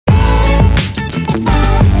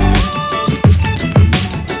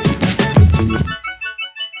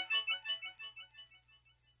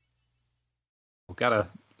gotta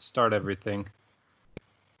start everything.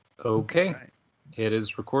 Okay, Right. it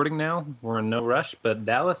is recording now. We're in no rush, but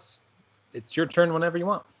Dallas, it's your turn whenever you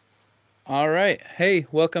want. All right. Hey,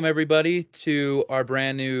 welcome everybody to our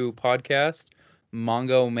brand new podcast,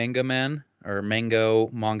 Mongo Manga Man or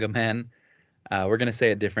Mango Manga Man. We're gonna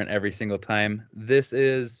say it different every single time. This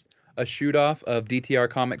is a shoot off of DTR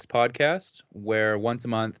Comics podcast, where once a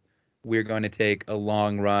month we're going to take a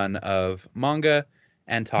long run of manga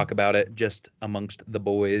and talk about it just amongst the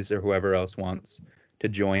boys or whoever else wants to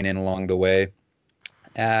join in along the way.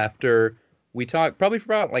 After we talk, probably for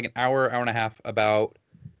about like an hour, hour and a half about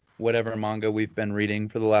whatever manga we've been reading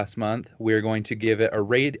for the last month, we're going to give it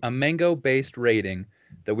a mango-based rating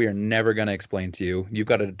that we are never going to explain to you. You've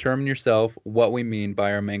got to determine yourself what we mean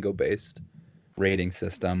by our mango-based rating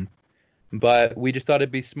system. But we just thought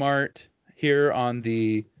it'd be smart here on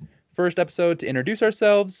the first episode to introduce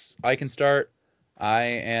ourselves. I can start. I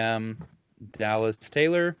am Dallas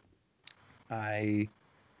Taylor. I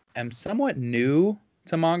am somewhat new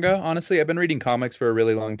to manga, honestly. I've been reading comics for a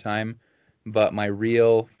really long time, but my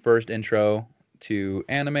real first intro to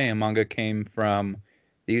anime and manga came from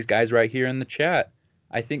these guys right here in the chat.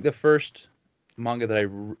 I think the first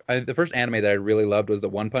the first anime that I really loved was the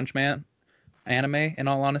One Punch Man anime, in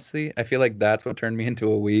all honesty. I feel like that's what turned me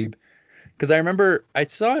into a weeb. Because I remember I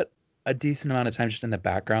saw it a decent amount of times just in the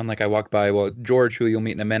background. Like I walked by, well, George, who you'll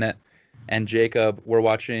meet in a minute, and Jacob were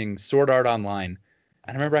watching Sword Art Online.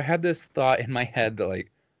 And I remember I had this thought in my head that like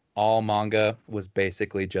all manga was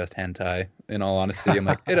basically just hentai, in all honesty. I'm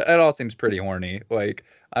like, it all seems pretty horny. Like,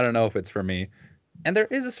 I don't know if it's for me. And there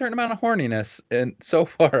is a certain amount of horniness in so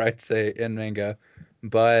far, I'd say, in manga.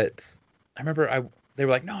 But I remember they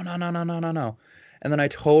were like, no, no, no, no, no, no, no. And then I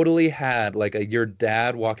totally had like a your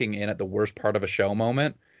dad walking in at the worst part of a show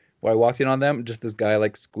moment where I walked in on them, just this guy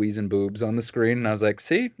like squeezing boobs on the screen. And I was like,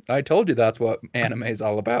 see, I told you that's what anime is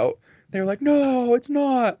all about. They were like, no, it's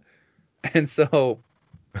not. And so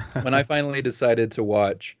when I finally decided to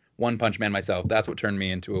watch One Punch Man myself, that's what turned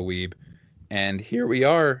me into a weeb. And here we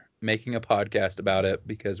are making a podcast about it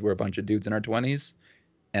because we're a bunch of dudes in our 20s.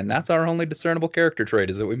 And that's our only discernible character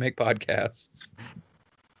trait is that we make podcasts.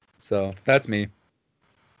 So that's me.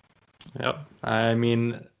 Yep. I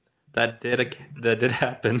mean, that did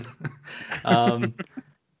happen. um,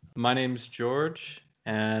 my name's George,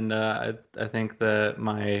 and I think that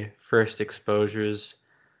my first exposures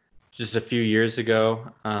just a few years ago.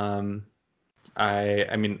 I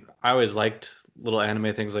mean, I always liked little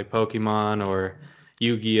anime things like Pokemon or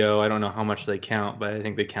Yu-Gi-Oh! I don't know how much they count, but I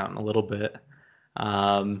think they count in a little bit.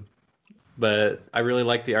 Um, but I really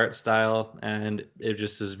like the art style, and it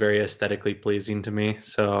just is very aesthetically pleasing to me.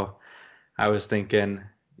 So I was thinking,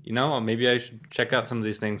 maybe I should check out some of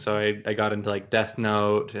these things. So I got into like Death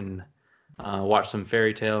Note and watched some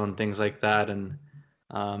Fairy Tail and things like that. And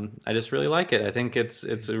I just really like it. I think it's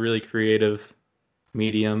a really creative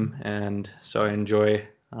medium. And so I enjoy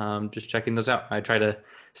just checking those out. I try to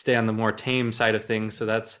stay on the more tame side of things. So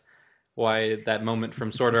that's why that moment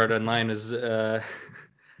from Sword Art Online is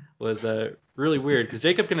was really weird. Because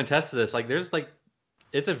Jacob can attest to this. Like there's like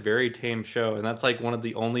it's a very tame show, and that's like one of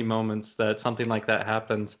the only moments that something like that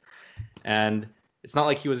happens. And it's not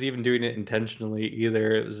like he was even doing it intentionally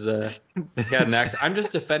either. It was he had an accent. I'm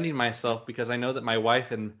just defending myself because I know that my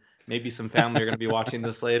wife and maybe some family are going to be watching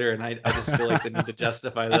this later, and I just feel like they need to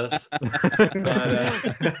justify this.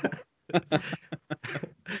 But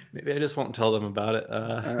maybe I just won't tell them about it.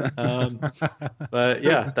 But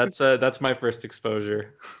yeah, that's my first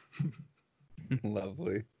exposure.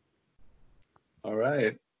 Lovely. All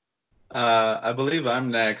right. I believe I'm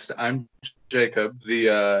next. I'm Jacob,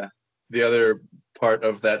 the other part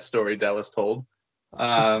of that story Dallas told.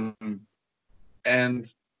 And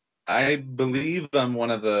I believe I'm one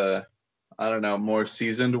of the, I don't know, more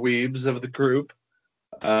seasoned weebs of the group.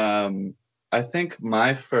 I think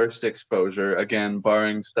my first exposure, again,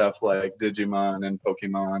 barring stuff like Digimon and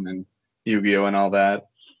Pokemon and Yu-Gi-Oh! And all that,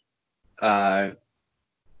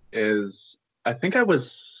 is I think I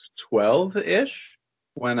was 12-ish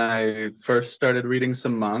when I first started reading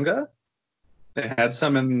some manga. They had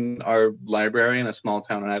some in our library in a small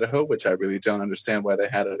town in Idaho, which I really don't understand why they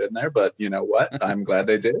had it in there, but you know what? I'm glad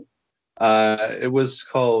they did. It was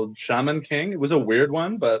called Shaman King. It was a weird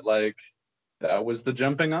one, but like that was the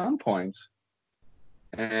jumping on point.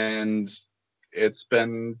 And it's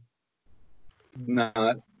been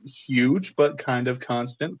not huge, but kind of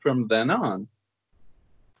constant from then on.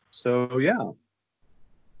 So yeah.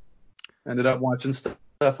 Ended up watching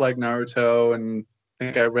stuff like Naruto, and I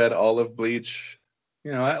think I read all of Bleach.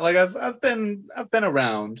 You know, I've been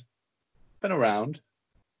around.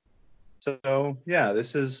 So yeah,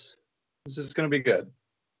 this is This is going to be good.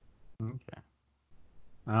 Okay.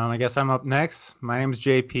 I guess I'm up next. My name's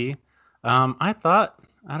JP. I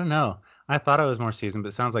don't know. I thought I was more seasoned, but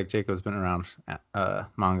it sounds like Jacob's been around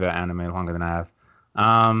manga, anime longer than I have.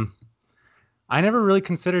 I never really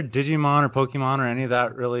considered Digimon or Pokemon or any of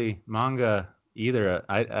that really manga either.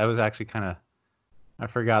 I was actually I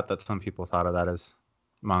forgot that some people thought of that as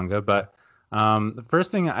manga. But the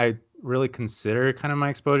first thing I really consider kind of my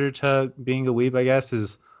exposure to being a weeb, I guess,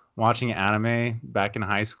 is watching anime back in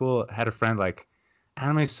high school. I had a friend like,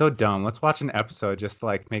 anime's so dumb. Let's watch an episode just to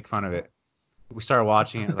like make fun of it. We started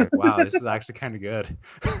watching it, like, wow, this is actually kind of good.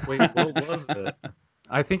 Wait, what was it?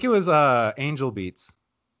 I think it was Angel Beats.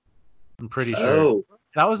 I'm pretty sure. Oh,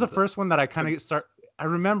 That was the first one that I kind of I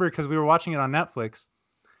remember because we were watching it on Netflix.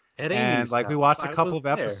 And like we watched a couple of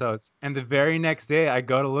episodes, and the very next day I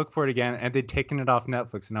go to look for it again, and they'd taken it off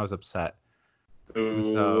Netflix, and I was upset. And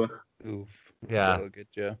so, Oof. yeah. That'll get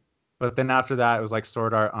you. But then after that, it was like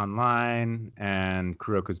Sword Art Online and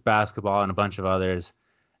Kuroko's Basketball and a bunch of others,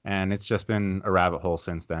 and it's just been a rabbit hole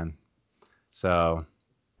since then. So,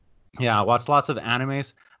 yeah, I watched lots of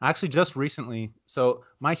animes. Actually, just recently, so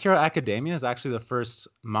My Hero Academia is actually the first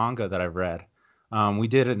manga that I've read. We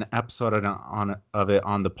did an episode of it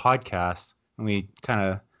on the podcast, and we kind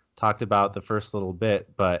of talked about the first little bit,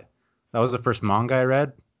 but that was the first manga I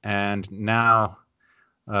read. And now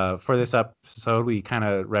for this episode, we kind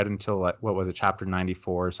of read until, like, what was it, chapter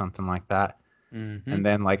 94 or something like that. Mm-hmm. And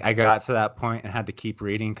then like I got to that point and had to keep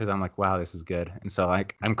reading because I'm like, wow, this is good. And so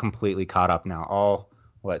like I'm completely caught up now. All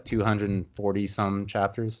 240 some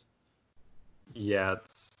chapters? Yeah,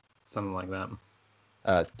 it's something like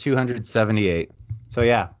that. 278. So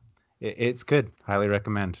yeah, it's good. Highly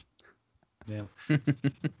recommend. Yeah.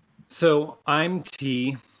 So I'm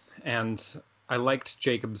T, and I liked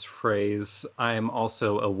Jacob's phrase. I am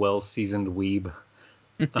also a well-seasoned weeb.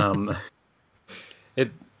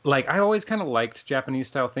 I always kind of liked Japanese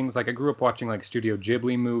style things. Like I grew up watching like Studio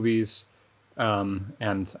Ghibli movies,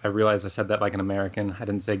 and I realized I said that like an American. I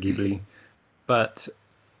didn't say Ghibli, but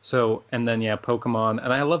so and then yeah, Pokemon.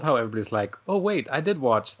 And I love how everybody's like, oh wait, I did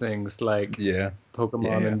watch things like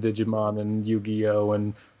Pokemon and Digimon and Yu-Gi-Oh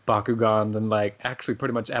and Bakugan and like actually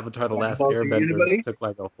pretty much Avatar: The Last Airbender took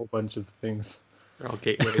like a whole bunch of things. They're all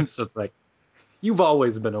gateways. So it's like you've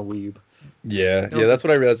always been a weeb. Yeah, that's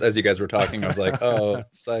what I realized as you guys were talking. I was like, oh,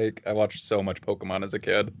 psych. I watched so much Pokemon as a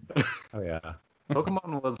kid. Oh yeah.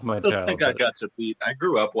 Pokemon was my I don't think I childhood. got to beat. I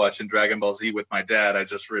grew up watching Dragon Ball Z with my dad. I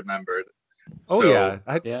just remembered. Oh So, yeah.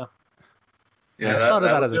 Yeah. I thought of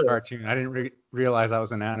that as was a it. cartoon. I didn't realize that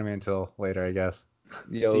was an anime until later, I guess.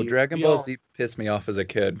 Yo, See, Dragon we Ball all- Z pissed me off as a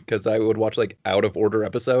kid because I would watch like out of order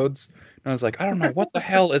episodes, and I was like, I don't know what the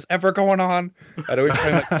hell is ever going on. I'd always try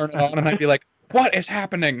and like, turn it on, and I'd be like, what is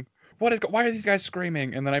happening? Why are these guys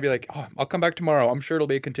screaming? And then I'd be like, oh, I'll come back tomorrow. I'm sure it'll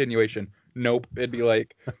be a continuation. Nope. It'd be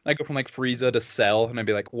like, I go from like Frieza to Cell, and I'd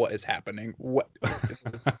be like, what is happening? What? This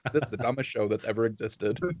is the dumbest show that's ever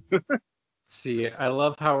existed. See, I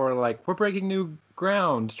love how we're breaking new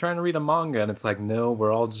ground, trying to read a manga, and it's like, no,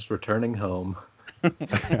 we're all just returning home.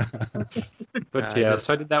 But yeah,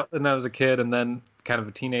 so I did that when I was a kid, and then kind of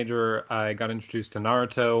a teenager, I got introduced to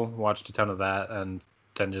Naruto, watched a ton of that, and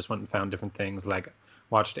then just went and found different things, like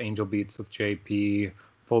watched Angel Beats with JP,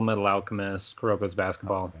 Full Metal Alchemist, Kuroko's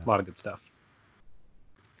Basketball, a lot of good stuff.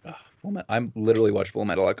 I'm literally watched Full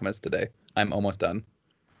Metal Alchemist today. I'm almost done.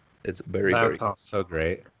 It's very, very That's awesome. So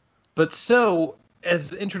great. But so,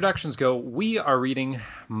 as introductions go, we are reading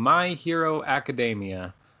My Hero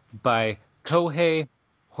Academia by Kohei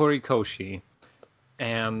Horikoshi.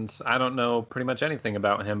 And I don't know pretty much anything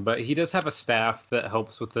about him, but he does have a staff that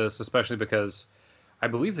helps with this, especially because I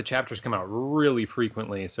believe the chapters come out really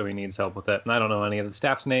frequently, so he needs help with it. And I don't know any of the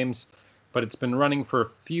staff's names, but it's been running for a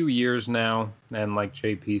few years now. And like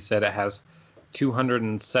JP said, it has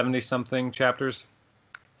 270-something chapters.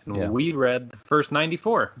 And we read the first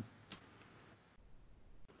 94.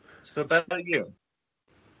 So about you.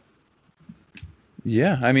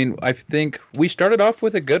 Yeah, I mean, I think we started off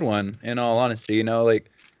with a good one, in all honesty. You know, like,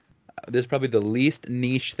 this is probably the least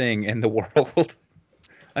niche thing in the world.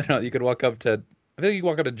 I don't know, you could walk up to, I think you could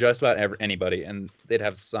walk up to just about anybody, and they'd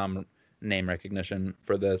have some name recognition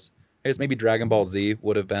for this. I guess maybe Dragon Ball Z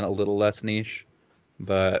would have been a little less niche,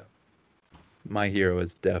 but My Hero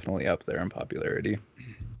is definitely up there in popularity.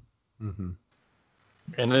 Mm-hmm.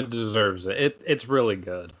 And it deserves it. It's really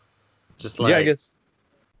good. Just like Yeah, I guess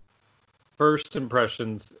first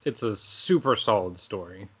impressions, it's a super solid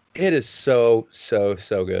story. it is so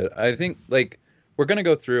good. I think, like, we're going to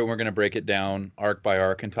go through and we're going to break it down arc by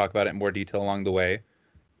arc and talk about it in more detail along the way.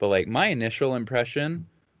 But, like, my initial impression,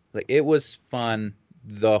 like, it was fun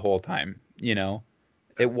the whole time, you know?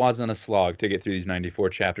 It wasn't a slog to get through these 94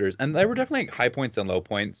 chapters. And there were definitely high points and low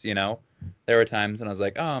points, you know? There were times when I was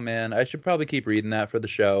like, oh man, I should probably keep reading that for the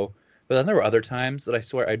show. But then there were other times that I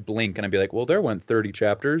swear I'd blink and I'd be like, well, there went 30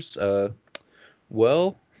 chapters.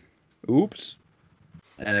 Well, oops.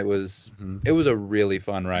 And it was a really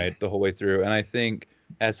fun ride the whole way through. And I think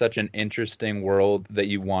as such an interesting world that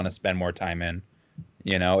you want to spend more time in.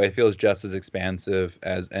 You know, it feels just as expansive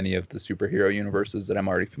as any of the superhero universes that I'm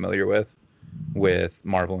already familiar with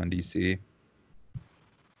Marvel and DC.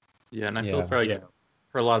 Yeah, and I feel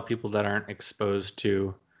for a lot of people that aren't exposed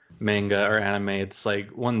to manga or anime, it's like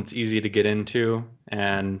one that's easy to get into,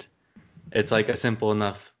 and it's like a simple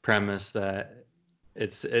enough premise that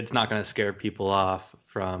it's not going to scare people off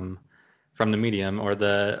from the medium or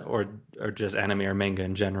just anime or manga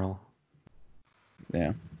in general.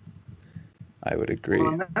 Yeah, I would agree. Well,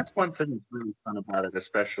 and that's one thing that's really fun about it,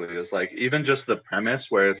 especially, is like even just the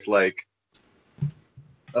premise where it's like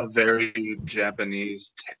a very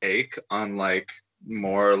Japanese take on like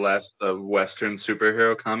more or less the Western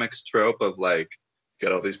superhero comics trope of like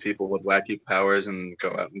get all these people with wacky powers and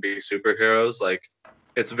go out and be superheroes. Like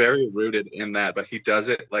it's very rooted in that, but he does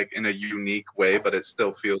it like in a unique way, but it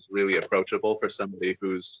still feels really approachable for somebody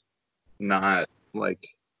who's not like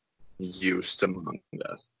used to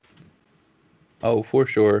manga. Oh, for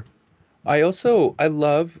sure. I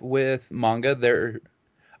love with manga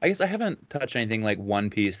I guess I haven't touched anything like One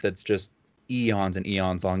Piece that's just eons and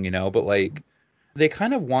eons long, you know, but like they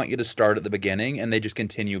kind of want you to start at the beginning and they just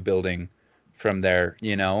continue building from there,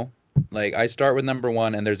 you know? Like I start with number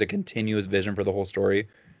 1 and there's a continuous vision for the whole story.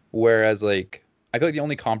 Whereas like I feel like the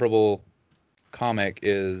only comparable comic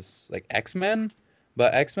is like X-Men,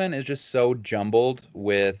 but X-Men is just so jumbled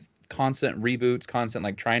with constant reboots, constant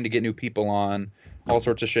like trying to get new people on, all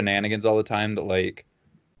sorts of shenanigans all the time that like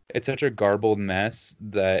it's such a garbled mess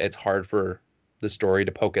that it's hard for the story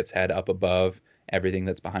to poke its head up above everything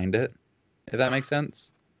that's behind it, if that makes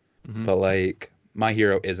sense. Mm-hmm. But like My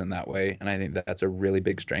Hero isn't that way, and I think that's a really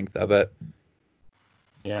big strength of it.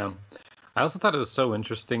 Yeah. I also thought it was so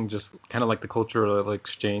interesting, just kind of like the cultural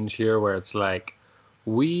exchange here, where it's like,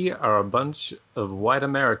 we are a bunch of white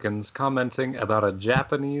Americans commenting about a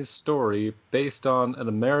Japanese story based on an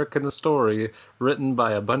American story written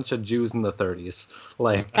by a bunch of Jews in the 30s.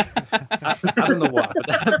 Like, I don't know why, but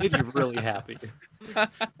that made me really happy.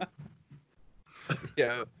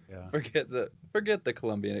 Yeah. Forget the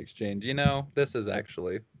Columbian Exchange. You know, this is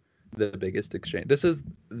actually the biggest exchange. This is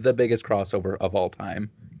the biggest crossover of all time.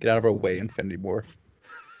 Get out of our way, Infinity War.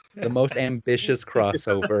 The most ambitious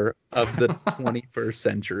crossover of the 21st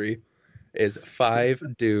century is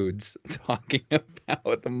 5 dudes talking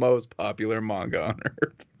about the most popular manga on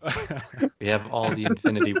Earth. We have all the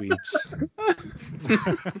Infinity Weeps.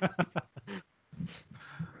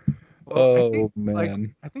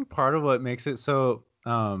 Man. I think part of what makes it so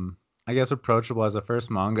I guess approachable as a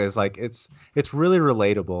first manga is like it's really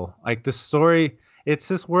relatable. Like the story, it's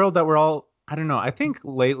this world that we're all, I don't know, I think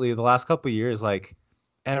lately the last couple of years like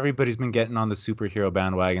everybody's been getting on the superhero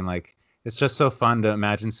bandwagon. Like it's just so fun to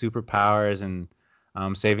imagine superpowers and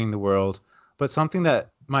saving the world. But something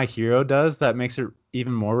that My Hero does that makes it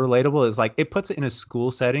even more relatable is like it puts it in a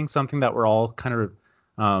school setting, something that we're all kind of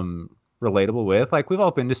relatable with. Like we've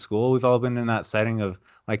all been to school, we've all been in that setting of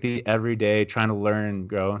like the everyday trying to learn and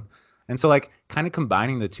grow. And so like kind of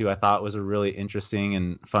combining the two I thought was a really interesting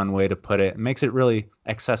and fun way to put it. It makes it really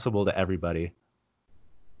accessible to everybody.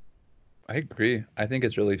 I agree. I think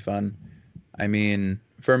it's really fun. I mean,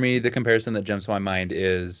 for me, the comparison that jumps to my mind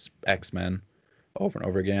is X-Men over and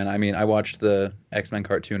over again. I mean, I watched the X-Men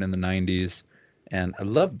cartoon in the 90s and I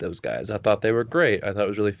loved those guys. I thought they were great. I thought it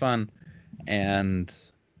was really fun. And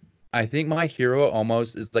I think My Hero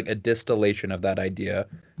almost is like a distillation of that idea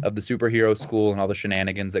of the superhero school and all the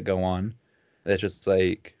shenanigans that go on. It's just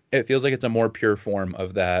like, it feels like it's a more pure form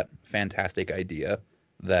of that fantastic idea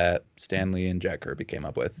that Stan Lee and Jack Kirby came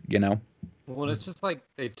up with, you know? Well, it's just like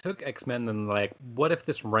they took X-Men and like, what if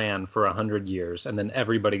this ran for 100 years and then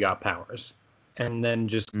everybody got powers? And then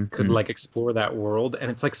just could like explore that world. And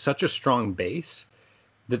it's like such a strong base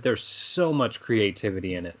that there's so much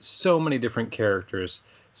creativity in it. So many different characters.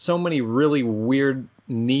 So many really weird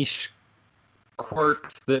niche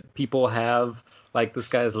quirks that people have. Like this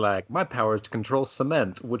guy's like, my power is to control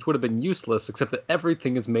cement, which would have been useless except that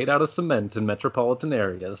everything is made out of cement in metropolitan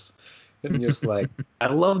areas. And you're just like, I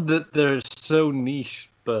love that they're so niche,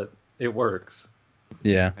 but it works.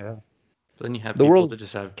 Yeah. But then you have people that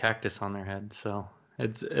just have cactus on their head, so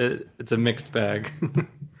it's a mixed bag.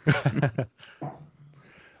 But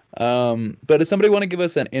does somebody want to give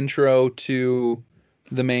us an intro to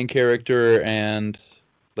the main character and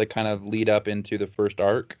like kind of lead up into the first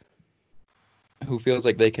arc? Who feels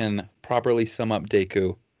like they can properly sum up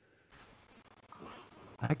Deku?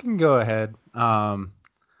 I can go ahead.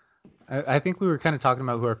 I think we were kind of talking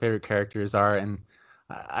about who our favorite characters are, and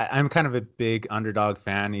I'm kind of a big underdog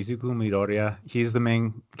fan. Izuku Midoriya, he's the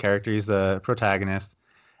main character. He's the protagonist,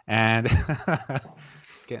 and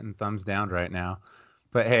getting thumbs down right now.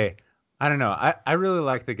 But hey, I don't know. I really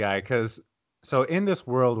like the guy because so in this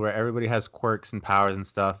world where everybody has quirks and powers and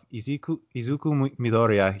stuff, Izuku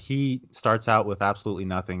Midoriya, he starts out with absolutely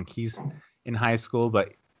nothing. He's in high school,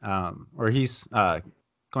 but or he's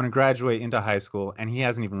going to graduate into high school, and he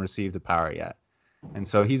hasn't even received a power yet. And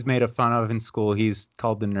so he's made fun of in school. He's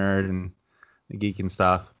called the nerd and the geek and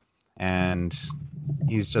stuff, and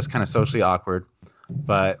he's just kind of socially awkward.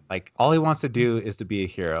 But like all he wants to do is to be a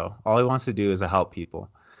hero. All he wants to do is to help people.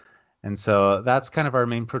 And so that's kind of our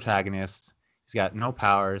main protagonist. He's got no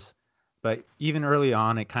powers, but even early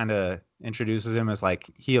on, it kind of introduces him as like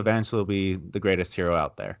he eventually will be the greatest hero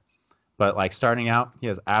out there. But like starting out, he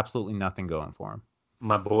has absolutely nothing going for him.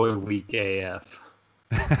 My boy, weak AF.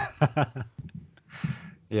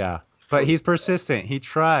 Yeah, but he's persistent. He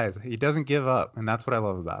tries. He doesn't give up, and that's what I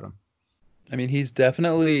love about him. I mean, he's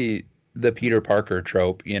definitely the Peter Parker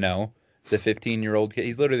trope, you know, the 15-year-old kid.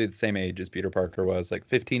 He's literally the same age as Peter Parker was. Like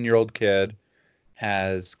 15-year-old kid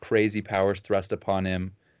has crazy powers thrust upon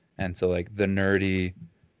him, and so like the nerdy,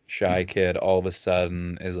 shy kid all of a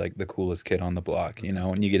sudden is like the coolest kid on the block, you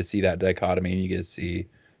know. And you get to see that dichotomy. You get to see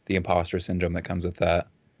the imposter syndrome that comes with that,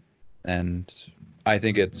 and I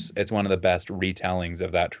think it's one of the best retellings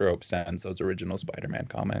of that trope since those original Spider-Man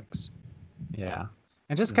comics. Yeah,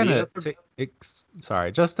 and just kind of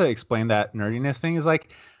just to explain that nerdiness thing is like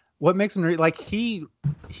what makes him like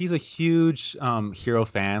he's a huge hero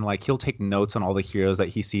fan. Like he'll take notes on all the heroes that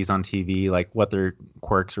he sees on TV, like what their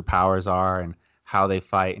quirks or powers are and how they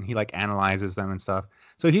fight, and he like analyzes them and stuff.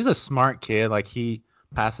 So he's a smart kid. Like he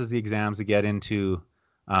passes the exams to get into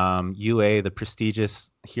UA, the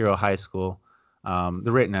prestigious hero high school,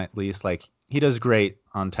 the written at least. Like he does great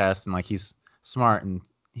on tests, and like he's smart and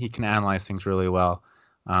he can analyze things really well.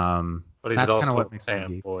 But he's that's also kind of what a makes him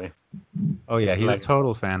geek. fanboy. Oh yeah, he's Like, a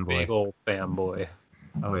total fanboy. Big old fanboy.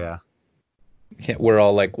 Oh yeah. We're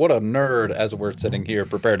all like, what a nerd, as we're sitting here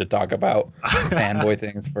prepared to talk about fanboy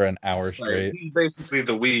things for an hour straight. He's basically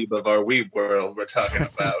the weeb of our weeb world we're talking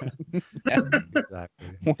about. Exactly.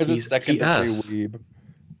 We're the secondary us. weeb.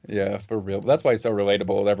 Yeah, for real. That's why he's so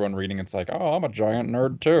relatable with everyone reading. It's like, oh, I'm a giant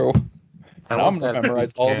nerd too. And I'm going to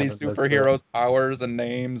memorize all these superheroes' powers and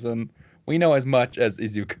names, and we know as much as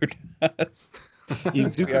Izuku does.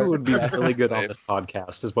 Izuku would be really good on this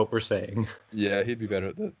podcast, is what we're saying. Yeah, he'd be better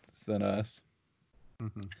at this than us.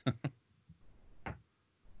 Mm-hmm.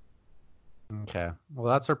 Okay.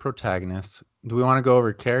 Well, that's our protagonist. Do we want to go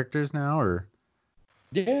over characters now, or?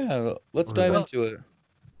 Yeah, let's dive into it.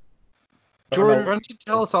 Jordan, why don't you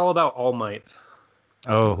tell us all about All Might?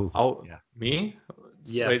 Oh, yeah. Me?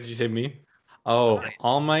 Yes. Wait, did you say me? Oh,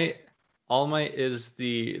 All Might. All Might is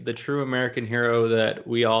the true American hero that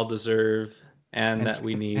we all deserve and that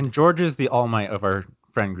we need. And George is the all might of our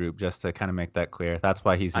friend group, just to kind of make that clear. That's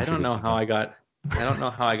why he's. I don't know how I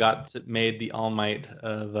got made the All Might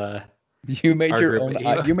of. You made our your group.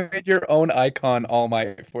 own. You made your own icon, All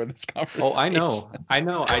Might, for this conversation. Oh, I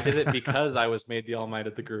know. I did it because I was made the All Might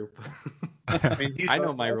of the group. I mean, I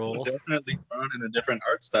know my role. Definitely drawn in a different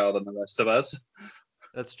art style than the rest of us.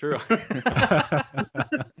 That's true.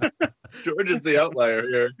 George is the outlier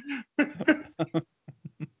here.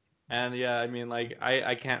 And yeah, I mean, like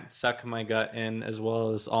I can't suck my gut in as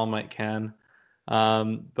well as All Might can.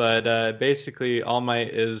 But basically, All Might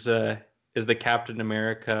is the Captain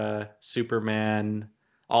America, Superman,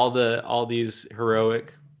 all these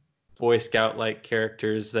heroic Boy Scout like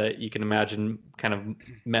characters that you can imagine kind of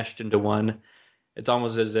meshed into one. It's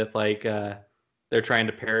almost as if like they're trying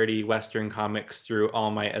to parody Western comics through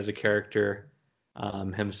All Might as a character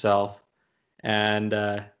himself,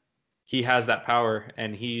 and he has that power,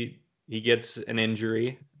 and he gets an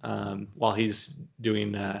injury while he's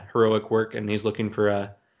doing heroic work, and he's looking for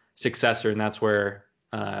a successor, and that's where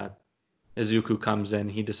Izuku comes in.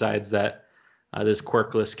 He decides that this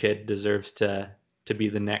quirkless kid deserves to be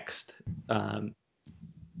the next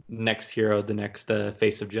hero, the next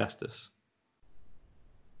face of justice.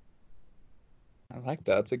 I like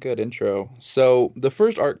that. It's a good intro. So the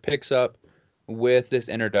first arc picks up with this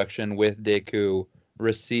introduction with Deku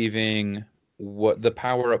receiving what the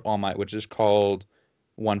power of All Might, which is called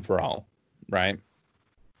One for All, right?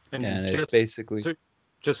 And it's basically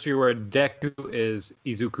just so you were, Deku is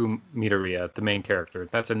Izuku Midoriya, the main character.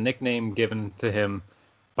 That's a nickname given to him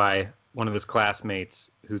by one of his classmates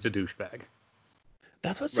who's a douchebag.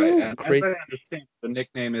 That's what's Right. so And as crazy. I understand, the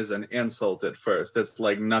nickname is an insult at first. It's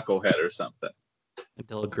like Knucklehead or something.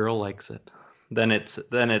 Until a girl likes it, then it's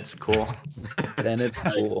cool. Then it's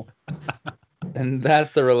cool. And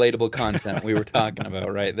that's the relatable content we were talking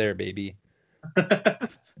about right there, baby.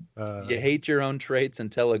 You hate your own traits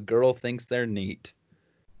until a girl thinks they're neat,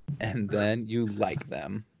 and then you like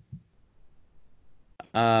them.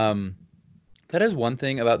 That is one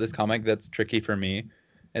thing about this comic that's tricky for me,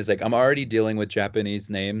 is like I'm already dealing with Japanese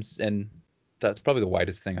names, and that's probably the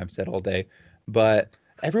widest thing I've said all day. But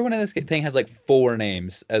everyone in this thing has like 4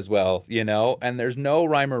 names as well, you know, and there's no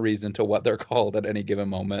rhyme or reason to what they're called at any given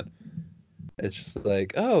moment. It's just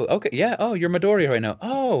like, oh, okay, yeah, oh, you're Midori right now.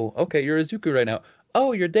 Oh, okay, you're Izuku right now.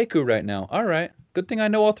 Oh, you're Deku right now. All right, good thing I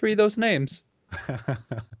know all 3 of those names,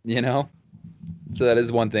 you know? So that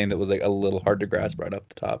is one thing that was like a little hard to grasp right off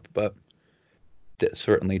the top, but it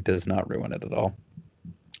certainly does not ruin it at all.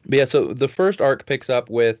 But yeah, so the first arc picks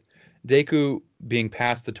up with Deku being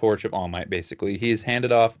passed the torch of All Might, basically. He's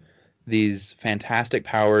handed off these fantastic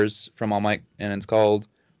powers from All Might, and it's called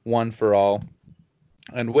One for All.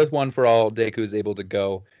 And with One for All, Deku is able to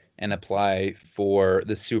go and apply for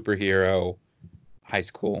the superhero high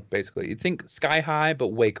school, basically. You'd think Sky High, but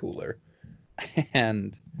way cooler.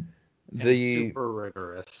 And super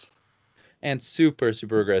rigorous. And super,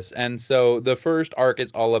 super rigorous. And so the first arc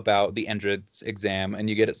is all about the entrance exam, and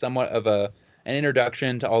you get somewhat of an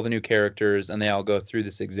introduction to all the new characters, and they all go through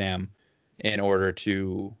this exam in order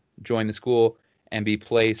to join the school and be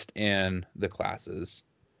placed in the classes,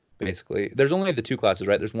 basically. There's only the 2 classes,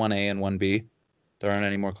 right? There's 1A and 1B. There aren't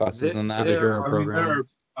any more classes than that. There I mean, there are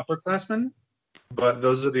upperclassmen, but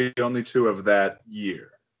those are the only 2 of that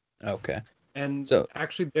year. Okay. And So-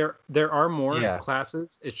 actually, there are more Yeah.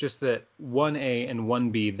 classes. It's just that 1A and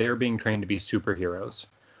 1B, they're being trained to be superheroes.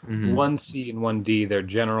 Mhm. 1C and 1D, they're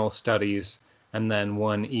general studies. And then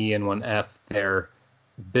 1E and 1F, they're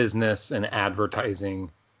business and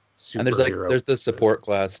advertising And superhero. there's the support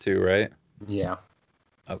class too, right? Yeah.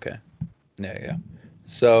 Okay. Yeah.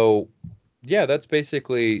 So, yeah, that's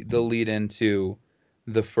basically the lead into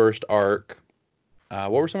the first arc.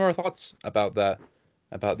 What were some of our thoughts about that,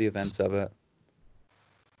 about the events of it?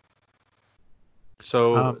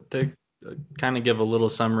 So to kind of give a little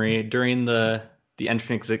summary, during the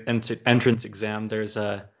entrance exam, there's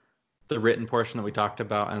the written portion that we talked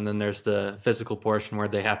about, and then there's the physical portion where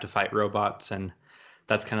they have to fight robots, and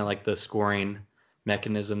that's kind of like the scoring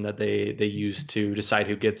mechanism that they use to decide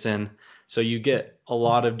who gets in. So you get a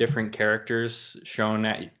lot of different characters shown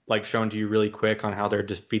to you really quick on how they're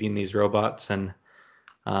defeating these robots, and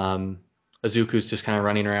Izuku's just kind of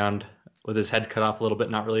running around with his head cut off a little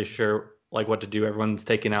bit, not really sure like what to do. Everyone's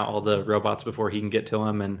taking out all the robots before he can get to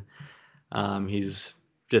him, and he's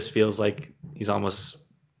just feels like he's almost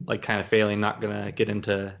like kind of failing, not gonna get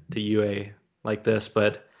into UA like this,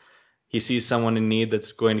 but he sees someone in need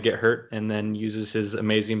that's going to get hurt, and then uses his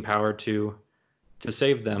amazing power to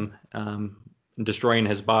save them, destroying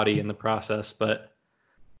his body in the process. But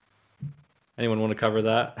anyone want to cover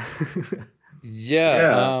that?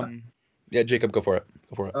 Yeah. Yeah, Jacob, go for it.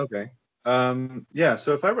 Okay. Yeah,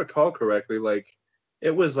 so if I recall correctly, like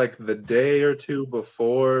it was like the day or 2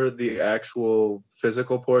 before the actual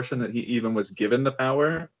physical portion that he even was given the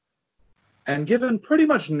power, and given pretty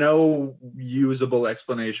much no usable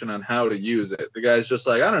explanation on how to use it. The guy's just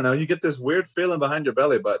like, I don't know, you get this weird feeling behind your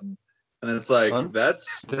belly button. And it's like, Huh? that's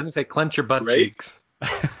Didn't say clench your butt Great. cheeks.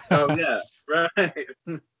 oh yeah, right.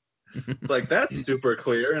 Like that's super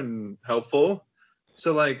clear and helpful.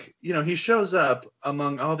 So like, you know, he shows up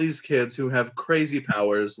among all these kids who have crazy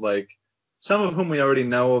powers, like some of whom we already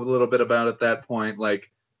know a little bit about at that point, like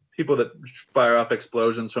people that fire off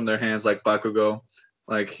explosions from their hands like Bakugo.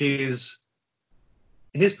 Like he's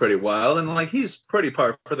pretty wild, and like he's pretty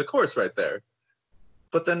par for the course right there.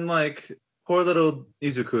 But then like poor little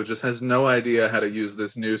Izuku just has no idea how to use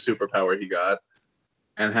this new superpower he got,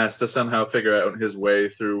 and has to somehow figure out his way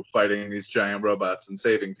through fighting these giant robots and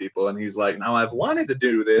saving people. And he's like, now I've wanted to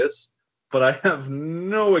do this, but I have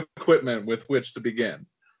no equipment with which to begin.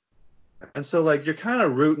 And so like you're kind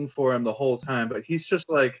of rooting for him the whole time, but he's just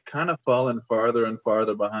like kind of falling farther and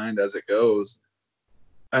farther behind as it goes.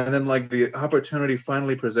 And then like the opportunity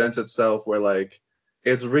finally presents itself where like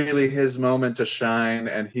it's really his moment to shine,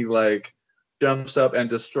 and he like jumps up and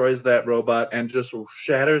destroys that robot and just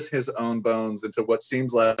shatters his own bones into what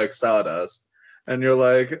seems like sawdust. And you're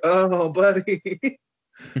like, oh, buddy.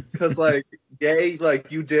 Because, like, yay,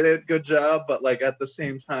 like, you did it, good job. But, like, at the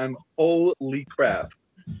same time, holy crap,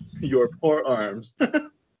 your poor arms.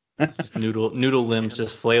 Just noodle limbs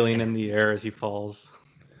just flailing in the air as he falls.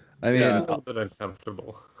 I mean, It's a Yeah. little bit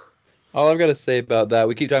uncomfortable. all I've got to say about that,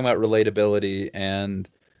 we keep talking about relatability, and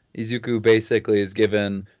Izuku basically is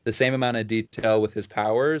given the same amount of detail with his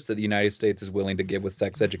powers that the United States is willing to give with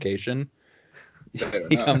sex education. Fair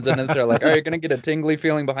He enough. comes in and they're like, all right, you're going to get a tingly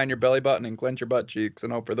feeling behind your belly button and clench your butt cheeks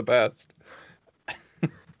and hope for the best.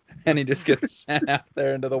 And he just gets sent out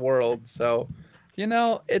there into the world. So,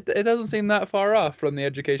 it doesn't seem that far off from the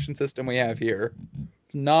education system we have here.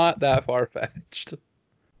 It's not that far-fetched.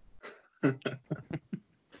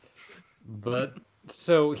 But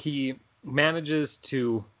so he manages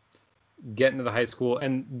to get into the high school,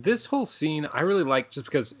 and this whole scene I really like just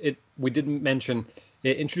because we didn't mention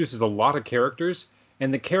it introduces a lot of characters,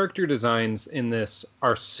 and the character designs in this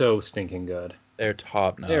are so stinking good. They're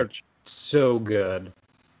top They're notch. so good.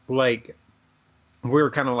 Like,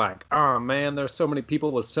 we're kind of like, oh man, there's so many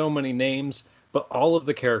people with so many names, but all of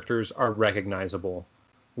the characters are recognizable,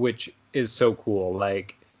 which is so cool.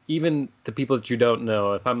 Like, even the people that you don't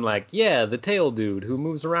know, if I'm like, yeah, the tail dude who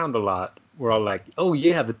moves around a lot, we're all like, oh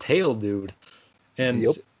yeah, the tail dude. And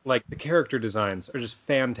Yep. like the character designs are just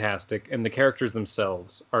fantastic, and the characters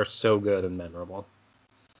themselves are so good and memorable.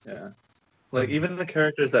 Yeah. Like even the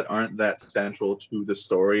characters that aren't that central to the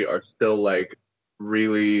story are still like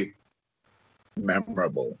really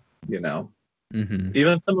memorable, Mm-hmm.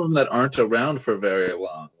 Even some of them that aren't around for very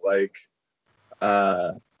long. Like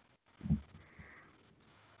I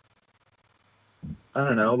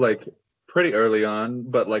don't know, like pretty early on,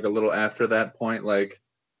 but like a little after that point, like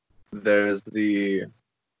there's the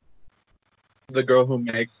girl who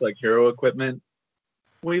makes like hero equipment.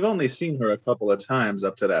 We've only seen her a couple of times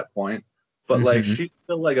up to that point, but like Mhm. she's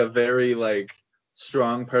still like a very like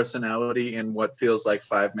strong personality in what feels like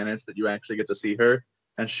 5 minutes that you actually get to see her,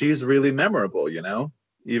 and she's really memorable,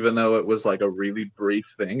 even though it was like a really brief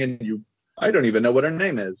thing, and I don't even know what her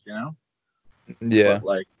name is, Yeah. But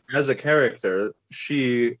like as a character,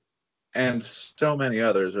 she and so many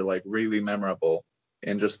others are like really memorable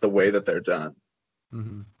in just the way that they're done.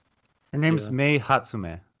 Hmm. Her name's Yeah. Mei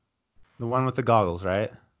Hatsume, the one with the goggles,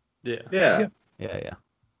 right? Yeah. Yeah. Yeah,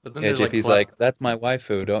 But then Yeah, there's JP's like, that's my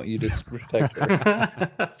waifu. Don't you disrespect her.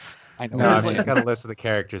 yeah. I know. No, what I've you just mean. got a list of the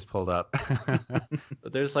characters pulled up.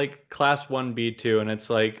 but there's like class 1B2, and it's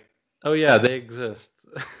like, oh yeah, they exist.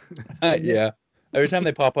 Yeah. Every time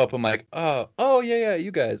they pop up, I'm like, oh yeah,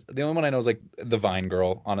 you guys. The only one I know is like the Vine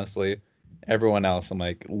girl, honestly. Everyone else, I'm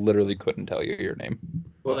like, literally couldn't tell you your name.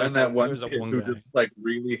 Well, There's and that one there's a kid one who guy. just like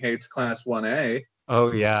really hates class 1A.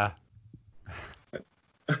 Oh yeah.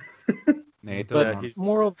 Nate, But Yeah, he's-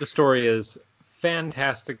 moral of the story is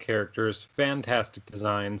fantastic characters, fantastic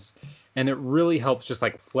designs, and it really helps just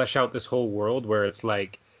like flesh out this whole world where it's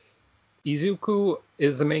like Izuku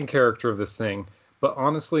is the main character of this thing, but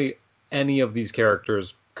honestly, any of these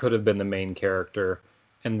characters could have been the main character,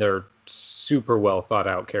 and they're super well thought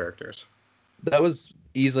out characters. That was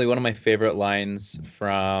easily one of my favorite lines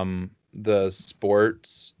from the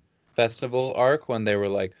sports festival arc when they were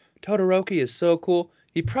like, Todoroki is so cool.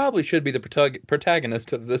 He probably should be the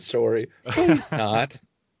protagonist of this story. He's not.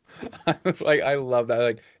 Like, I love that.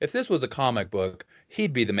 Like, if this was a comic book,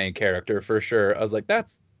 he'd be the main character for sure. I was like,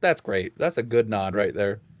 that's great. That's a good nod right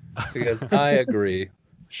there. Because I agree.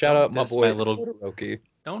 Shout Don't out my diss boy my little- Todoroki.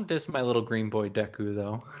 Don't diss my little green boy Deku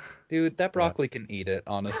though. Dude, that broccoli can eat it,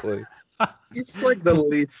 honestly. He's like the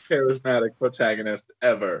least charismatic protagonist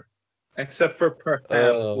ever, except for perhaps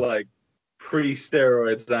Oh. like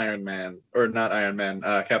pre-steroids Iron Man, or not Iron Man,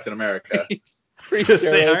 Captain America. I was gonna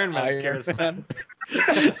say Pre-steroids Iron Man's Iron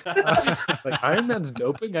charismatic. Like Iron Man's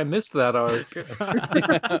doping? I missed that arc.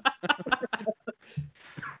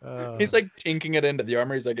 He's like tinking it into the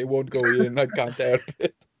armor. He's like, it won't go in. I can't help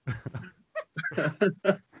it.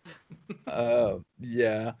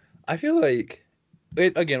 Yeah. I feel like,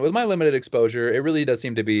 again, with my limited exposure, it really does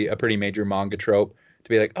seem to be a pretty major manga trope to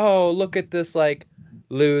be like, oh, look at this, like,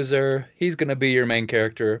 loser. He's going to be your main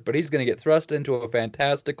character, but he's going to get thrust into a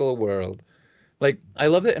fantastical world. Like, I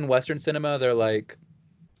love that in Western cinema, they're like,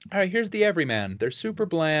 all right, here's the everyman. They're super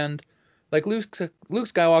bland. Like, Luke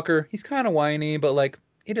Skywalker, he's kind of whiny, but, like,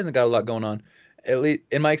 he doesn't got a lot going on. At least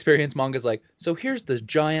in my experience, manga's like, so here's this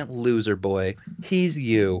giant loser boy. He's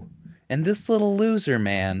you. And this little loser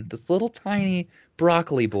man, this little tiny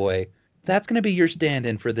broccoli boy, that's going to be your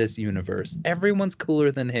stand-in for this universe. Everyone's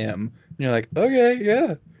cooler than him. And you're like, okay,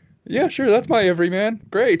 yeah. Yeah, sure, that's my everyman.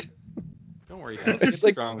 Great. Don't worry, guys. It's It's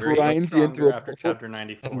like stronger. He gets grinds you into stronger a after pulp. chapter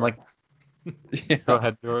 94. I'm like, Yeah. go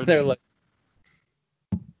ahead, George. They're like,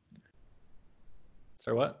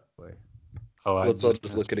 So what? Oh, I let's all just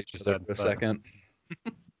missed look at what each you other said, for a but- second.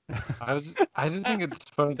 I just think it's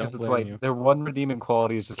funny because Don't it's blame like you. their one redeeming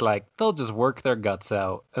quality is just like they'll just work their guts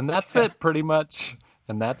out, and that's it pretty much,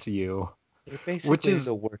 and that's you. They're Which basically is,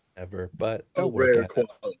 the worst ever, but A they'll work rare at it.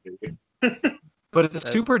 quality. but it's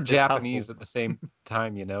super It's Japanese hustle. at the same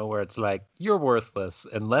time, you know, where it's like you're worthless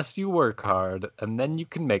unless you work hard, and then you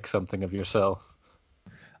can make something of yourself.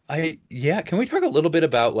 Yeah, can we talk a little bit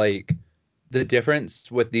about like the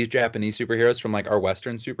difference with these Japanese superheroes from like our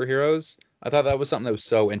Western superheroes? I thought that was something that was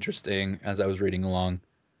so interesting as I was reading along.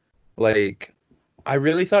 Like, I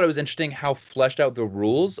really thought it was interesting how fleshed out the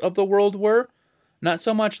rules of the world were. Not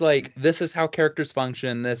so much like this is how characters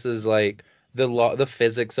function, this is like the law, the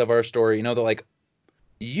physics of our story. You know, that like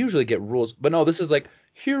you usually get rules, but no, this is like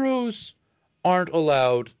heroes aren't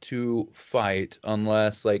allowed to fight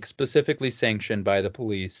unless like specifically sanctioned by the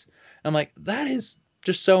police. I'm like, that is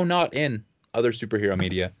just so not in other superhero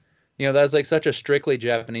media. You know, that's like such a strictly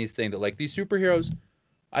Japanese thing that like these superheroes.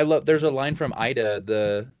 I love. There's a line from Ida,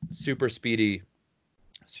 the super speedy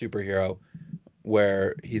superhero,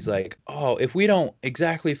 where he's like, "Oh, if we don't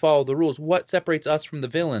exactly follow the rules, what separates us from the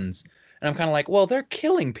villains?" And I'm kind of like, "Well, they're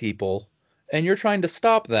killing people, and you're trying to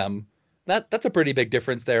stop them. That's a pretty big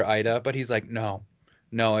difference there, Ida." But he's like, "No,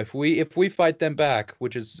 no. If we fight them back,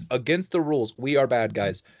 which is against the rules, we are bad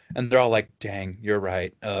guys." And they're all like, "Dang, you're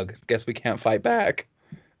right. Ugh, guess we can't fight back."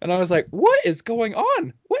 And I was like, "What is going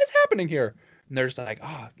on? What is happening here?" And they're just like,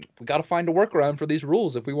 "Ah, we got to find a workaround for these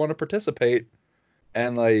rules if we want to participate."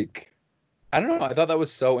 And like, I don't know. I thought that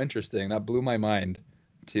was so interesting. That blew my mind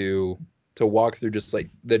to walk through just like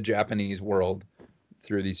the Japanese world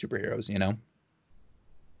through these superheroes, you know?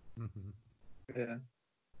 Mhm. Yeah.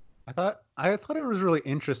 I thought it was really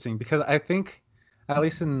interesting because I think, at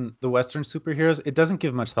least in the Western superheroes, it doesn't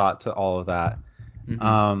give much thought to all of that.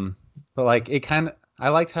 Mhm. But like it kind of, I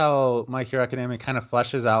liked how My Hero Academia kind of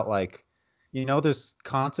fleshes out like, there's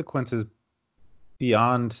consequences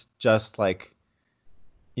beyond just like,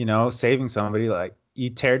 saving somebody. Like you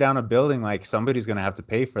tear down a building, like somebody's gonna have to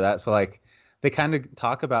pay for that. So like they kind of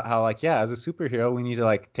talk about how like, yeah, as a superhero, we need to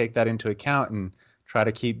like take that into account and try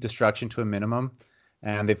to keep destruction to a minimum.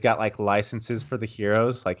 And they've got like licenses for the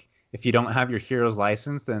heroes. Like if you don't have your hero's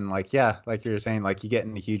license, then like yeah, like you were saying, like you get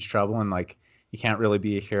into huge trouble and like you can't really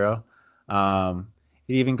be a hero.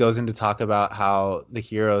 It even goes into talk about how the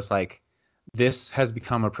heroes like this has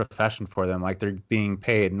become a profession for them. Like they're being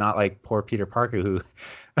paid, not like poor Peter Parker who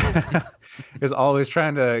is always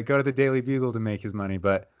trying to go to the Daily Bugle to make his money.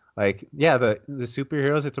 But like, yeah, the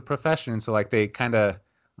superheroes, it's a profession. So like they kind of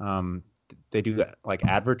they do like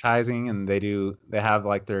advertising and they have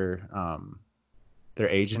like their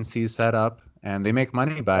agencies set up and they make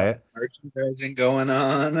money by it. Merchandising going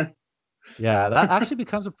on. Yeah, that actually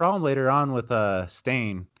becomes a problem later on with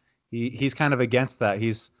Stain. He's kind of against that.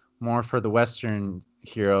 He's more for the Western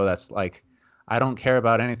hero that's like, I don't care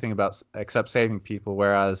about anything except saving people.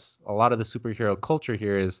 Whereas a lot of the superhero culture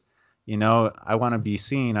here is, I want to be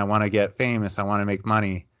seen. I want to get famous. I want to make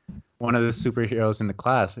money. One of the superheroes in the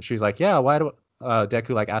class, she's like, yeah, why do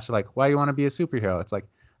Deku like asked her like, why do you want to be a superhero? It's like,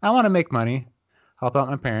 I want to make money, help out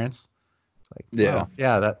my parents. It's like, Yeah. wow,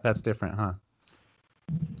 yeah, that's different, huh?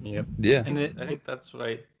 Yep. Yeah. And I think that's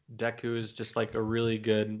right. Deku is just like a really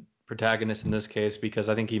good protagonist in this case because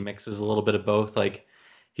I think he mixes a little bit of both. Like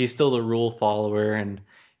he's still the rule follower and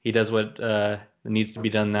he does what needs to be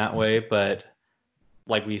done that way, but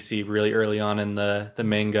like we see really early on in the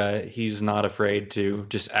manga, he's not afraid to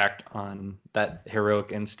just act on that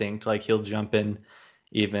heroic instinct. Like he'll jump in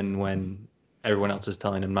even when everyone else is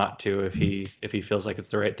telling him not to if he feels like it's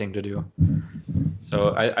the right thing to do.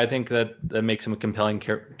 So I think that makes him a compelling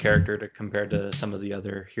character to compare to some of the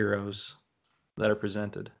other heroes that are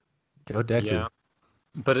presented. Go Deku. Yeah.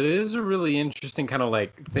 But it is a really interesting kind of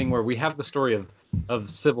like thing where we have the story of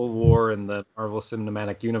Civil War in the Marvel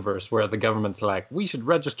Cinematic Universe where the government's like, we should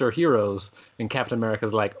register heroes. And Captain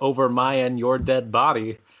America's like, over my and your dead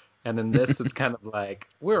body. And in this, it's kind of like,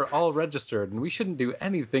 we're all registered and we shouldn't do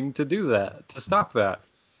anything to do that, to stop that.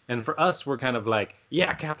 And for us, we're kind of like,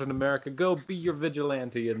 yeah, Captain America, go be your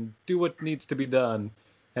vigilante and do what needs to be done.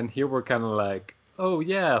 And here we're kind of like, oh,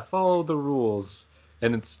 yeah, follow the rules.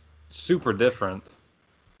 And it's super different.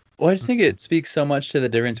 Well, I just think it speaks so much to the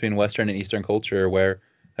difference between Western and Eastern culture where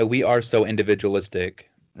we are so individualistic,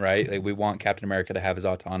 right? Like we want Captain America to have his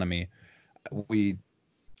autonomy.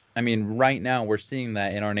 I mean, right now we're seeing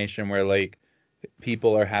that in our nation where like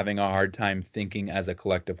people are having a hard time thinking as a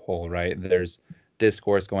collective whole, right? There's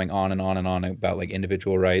discourse going on and on and on about like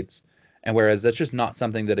individual rights. And whereas that's just not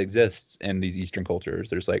something that exists in these Eastern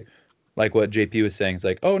cultures. There's like what JP was saying, it's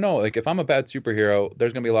like, oh no, like if I'm a bad superhero,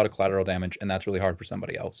 there's gonna be a lot of collateral damage, and that's really hard for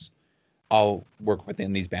somebody else. I'll work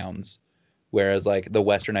within these bounds. Whereas like the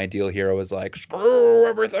Western ideal hero is like, screw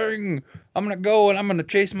everything. I'm gonna go and I'm gonna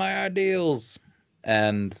chase my ideals.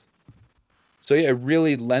 And so yeah, it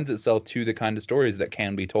really lends itself to the kind of stories that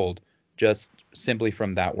can be told just simply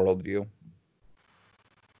from that worldview.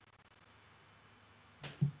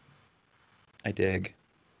 I dig.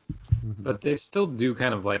 But they still do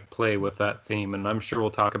kind of like play with that theme, and I'm sure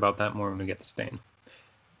we'll talk about that more when we get to Stain.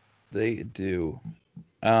 They do.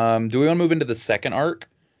 Do we want to move into the second arc?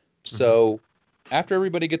 So after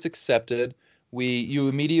everybody gets accepted, you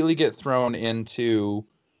immediately get thrown into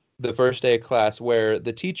the first day of class where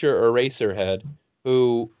the teacher, Eraserhead,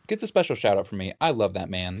 who gets a special shout out from me. I love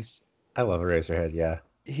that man's. I love Eraserhead. Yeah.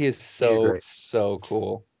 He is so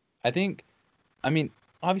cool. I mean,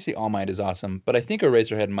 obviously All Might is awesome, but I think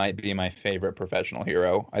Eraserhead might be my favorite professional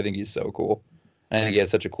hero. I think he's so cool. And I think he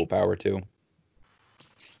has such a cool power too.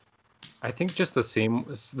 I think just the scene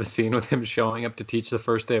with him showing up to teach the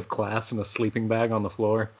first day of class in a sleeping bag on the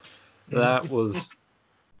floor, that was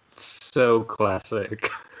so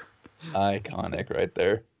classic. Iconic right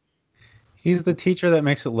there. He's the teacher that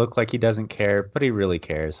makes it look like he doesn't care, but he really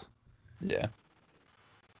cares. Yeah.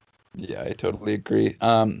 Yeah, I totally agree.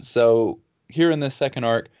 So here in this second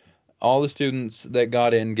arc, all the students that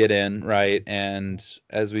got in get in, right? And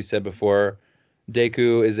as we said before,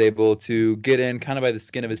 Deku is able to get in kind of by the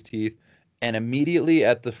skin of his teeth. And immediately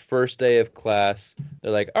at the first day of class,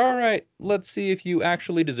 they're like, all right, let's see if you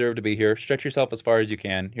actually deserve to be here. Stretch yourself as far as you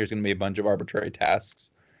can. Here's going to be a bunch of arbitrary tasks.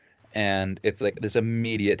 And it's like this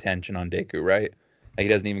immediate tension on Deku, right? Like he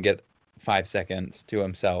doesn't even get 5 seconds to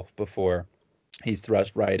himself before he's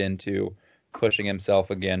thrust right into pushing himself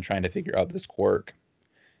again, trying to figure out this quirk.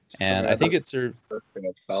 And I think it's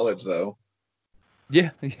college, though. Yeah.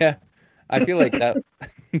 I feel like that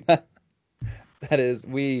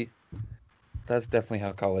that's definitely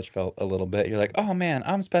how college felt a little bit. You're like, oh man,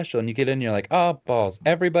 I'm special. And you get in, you're like, oh balls,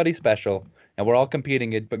 everybody's special. And we're all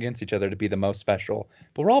competing against each other to be the most special.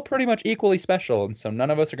 But we're all pretty much equally special. And so none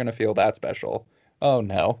of us are going to feel that special. Oh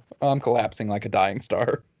no, I'm collapsing like a dying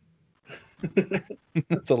star.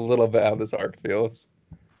 That's a little bit how this arc feels.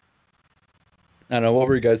 I don't know, what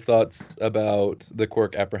were you guys' thoughts about the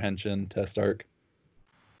quirk apprehension test arc?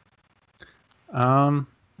 I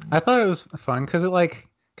thought it was fun because it like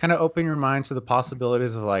kind of opened your mind to the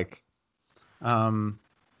possibilities of like,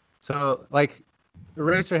 so like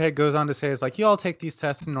Eraserhead goes on to say it's like you all take these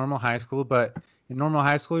tests in normal high school, but in normal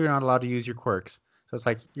high school you're not allowed to use your quirks. So it's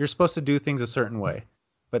like you're supposed to do things a certain way,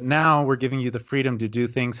 but now we're giving you the freedom to do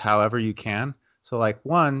things however you can. So like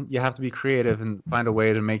one, you have to be creative and find a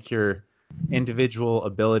way to make your individual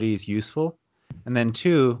abilities useful, and then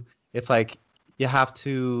two, it's like you have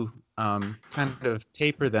to kind of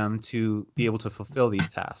taper them to be able to fulfill these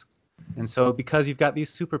tasks. And so because you've got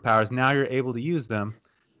these superpowers, now you're able to use them.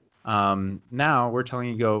 Now we're telling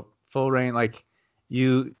you go full reign, like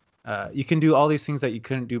you can do all these things that you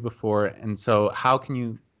couldn't do before. And so how can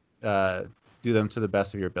you do them to the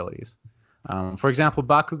best of your abilities? For example,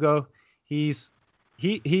 Bakugo, he's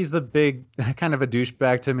the big kind of a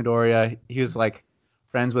douchebag to Midoriya. He was like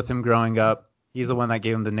friends with him growing up. He's the one that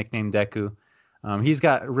gave him the nickname Deku. He's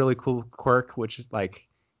got a really cool quirk, which is like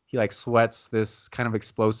he like sweats this kind of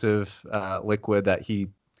explosive liquid that he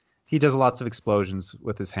does lots of explosions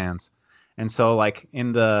with his hands. And so like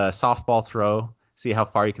in the softball throw, see how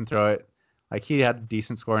far you can throw it. Like he had a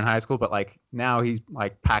decent score in high school, but like now he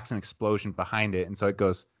like packs an explosion behind it, and so it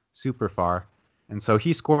goes super far. And so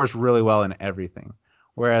he scores really well in everything.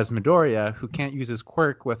 Whereas Midoriya, who can't use his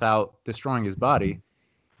quirk without destroying his body,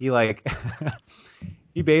 he like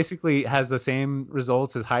he basically has the same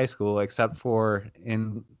results as high school, except for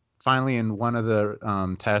finally in one of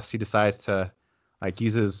the tests, he decides to like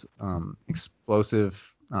use his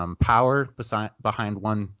explosive power behind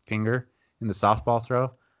one finger in the softball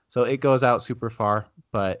throw. So it goes out super far,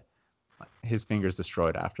 but his finger's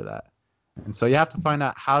destroyed after that. And so you have to find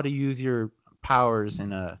out how to use your powers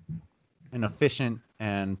in an efficient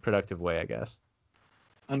and productive way, I guess.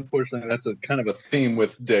 Unfortunately, that's a kind of a theme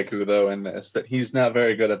with Deku, though, in this, that he's not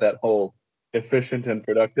very good at that whole efficient and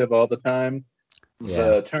productive all the time. Yeah.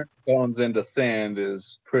 The turn bones into sand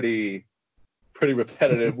is pretty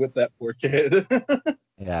repetitive with that poor kid.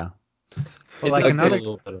 Yeah. It like does get another a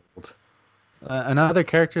little bit old. another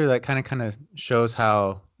character that kind of shows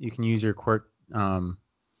how you can use your quirk in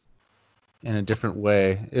a different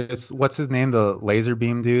way is, what's his name, the laser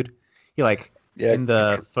beam dude. He like in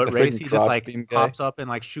the foot race, he just like pops up and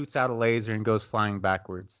like shoots out a laser and goes flying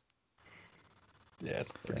backwards. Yeah,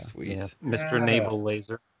 it's pretty sweet. Yeah. Mr. Naval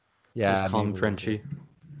Laser. Yeah, Just call him Naval Frenchie.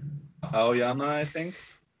 Aoyama, I think.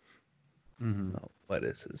 Laser. Oh, what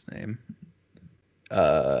is his name?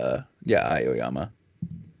 Aoyama.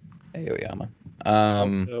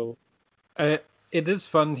 Also, it is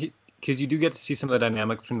fun because you do get to see some of the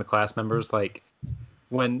dynamics between the class members. Like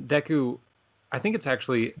when Deku, I think it's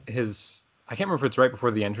actually his. I can't remember if it's right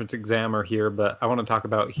before the entrance exam or here, but I want to talk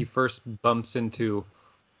about he first bumps into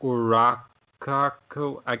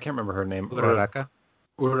Urakako. I can't remember her name. Uraraka.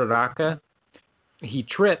 Uraraka. He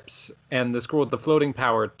trips, and this girl with the floating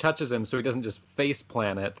power touches him, so he doesn't just face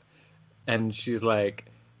plant it. And she's like,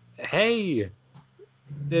 "Hey,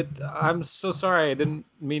 I'm so sorry. I didn't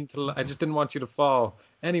mean to. I just didn't want you to fall.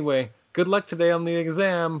 Anyway, good luck today on the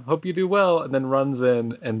exam. Hope you do well." And then runs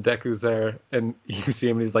in, and Deku's there, and you see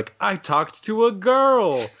him, and he's like, "I talked to a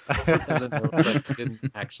girl." But he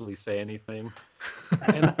didn't actually say anything.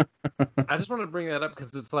 And I just want to bring that up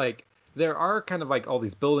because it's like there are kind of like all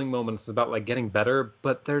these building moments about like getting better,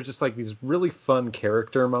 but there's just like these really fun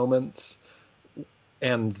character moments,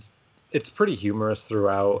 and it's pretty humorous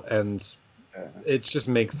throughout, and it just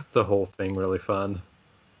makes the whole thing really fun.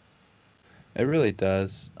 It really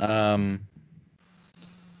does. I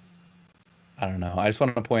don't know. I just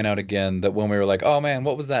want to point out again that when we were like, "Oh man,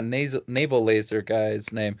 what was that naval laser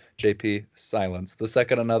guy's name?" JP, silence. The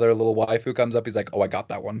second another little waifu comes up, he's like, "Oh, I got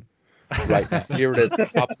that one right now. Here it is,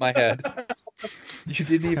 top of my head." You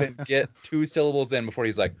didn't even get 2 syllables in before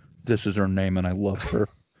he's like, "This is her name, and I love her."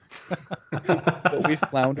 But we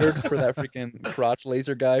floundered for that freaking crotch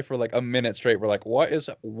laser guy for like a minute straight. We're like, what is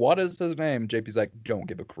his name? JP's like, "Don't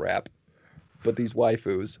give a crap." But these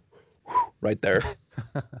waifus, right there.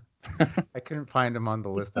 I couldn't find him on the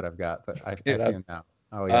list that I've got, but I see him now.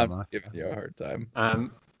 Oh I'm yeah, just giving you a hard time.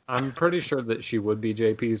 I'm pretty sure that she would be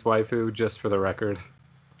JP's waifu, just for the record.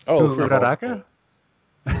 Oh, Uraraka?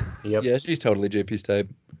 Yep. Yeah, she's totally JP's type.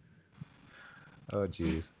 Oh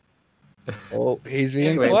jeez. Oh, he's being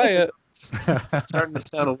Anyway. quiet. It's starting to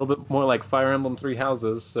sound a little bit more like Fire Emblem Three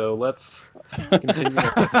Houses, so let's continue.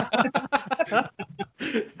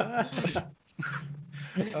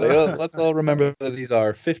 So let's all remember that these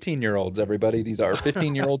are 15-year-olds, everybody. These are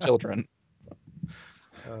 15-year-old children.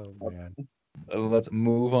 Oh man. Let's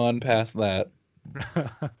move on past that.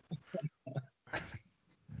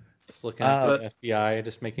 Just looking at the FBI,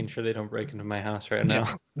 just making sure they don't break into my house right now.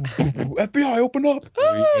 FBI, open up!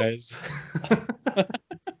 You guys.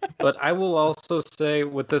 But I will also say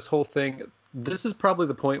with this whole thing, this is probably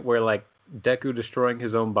the point where like Deku destroying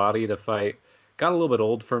his own body to fight got a little bit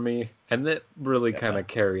old for me, and that really kind of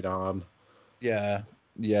carried on. Yeah,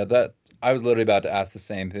 that I was literally about to ask the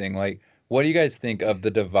same thing. Like, what do you guys think of the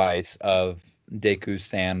device of Deku's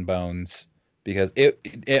sand bones? Because it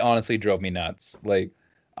honestly drove me nuts. Like,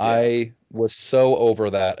 I was so over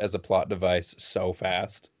that as a plot device so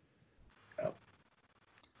fast.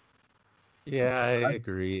 Yeah, I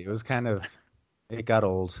agree. It was it got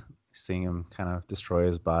old seeing him kind of destroy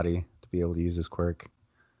his body to be able to use his quirk.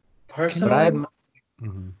 Personally,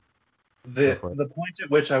 Mhm. the point at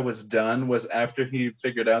which I was done was after he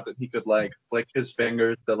figured out that he could like flick his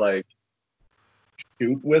fingers to like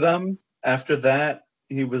shoot with them. After that,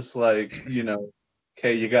 he was like,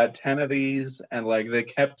 okay, you got 10 of these, and like they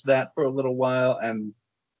kept that for a little while, and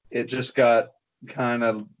it just got kind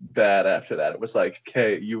of bad after that. It was like,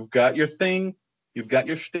 okay, you've got your thing, you've got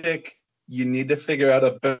your shtick, you need to figure out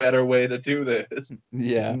a better way to do this.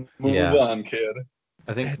 Yeah. Move on, kid.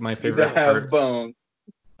 I think my You favorite have part. bones.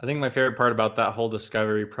 I think my favorite part about that whole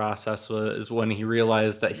discovery process was when he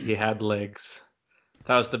realized that he had legs.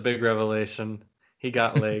 That was the big revelation. He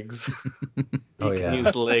got legs. He can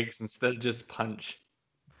use legs instead of just punch.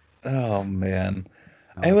 Oh man,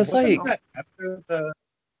 it was Wasn't like that after the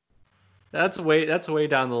That's way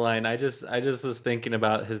down the line. I just was thinking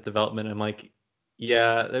about his development. I'm like,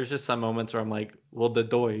 yeah, there's just some moments where I'm like, well, the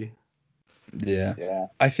doy. yeah.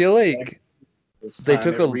 I feel like they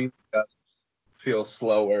took it really does feel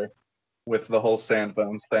slower with the whole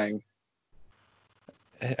Sandbones thing.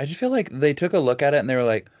 I just feel like they took a look at it and they were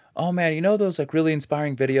like, oh man, those like really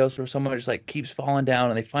inspiring videos where someone just like keeps falling down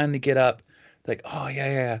and they finally get up. Like, oh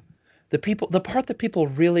yeah. The part that people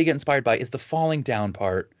really get inspired by is the falling down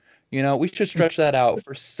part. We should stretch that out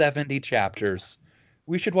for 70 chapters.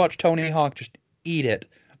 We should watch Tony Hawk just eat it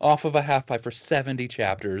off of a half pipe for 70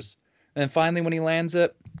 chapters. And then finally when he lands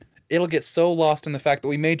it, it'll get so lost in the fact that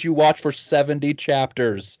we made you watch for 70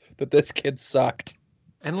 chapters that this kid sucked.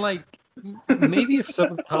 And like, maybe if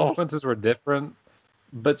some of the consequences were different,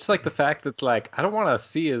 but just like the fact that's like, I don't want to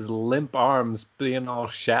see his limp arms being all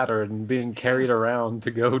shattered and being carried around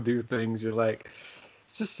to go do things. You're like,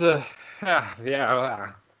 it's just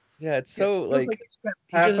Yeah, it's so like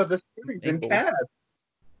half of the series in CAD.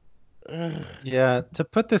 Yeah, to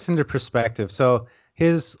put this into perspective, so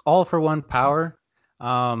his all for one power,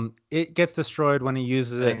 It gets destroyed when he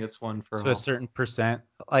uses I think it it's one for to all. a certain percent.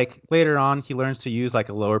 Like later on, he learns to use like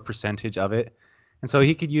a lower percentage of it, and so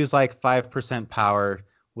he could use like 5% power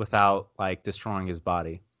without like destroying his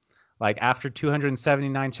body. Like after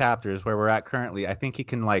 279 chapters, where we're at currently, I think he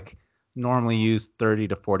can like normally use 30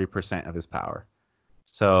 to 40% of his power.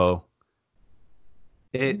 So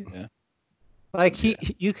it Yeah. like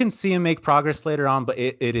you can see him make progress later on, but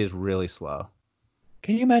it is really slow.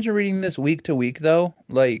 Can you imagine reading this week to week though?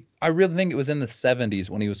 Like, I really think it was in the 70s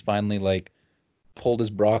when he was finally like pulled his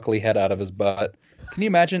broccoli head out of his butt. Can you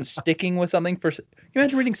imagine sticking with something for? Can you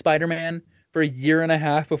imagine reading Spider-Man for a year and a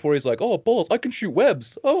half before he's like, "Oh, balls! I can shoot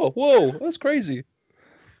webs! Oh, whoa, that's crazy!"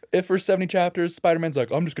 If for 70 chapters, Spider-Man's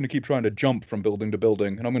like, "I'm just gonna keep trying to jump from building to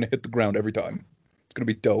building, and I'm gonna hit the ground every time. It's gonna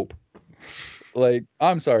be dope." Like,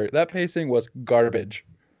 I'm sorry, that pacing was garbage,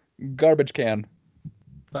 garbage can.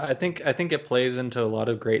 But I think it plays into a lot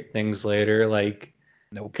of great things later. Like,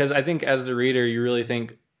 Nope. because I think as the reader, you really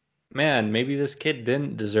think, man, maybe this kid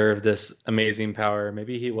didn't deserve this amazing power.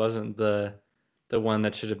 Maybe he wasn't the one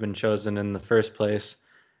that should have been chosen in the first place.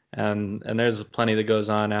 And there's plenty that goes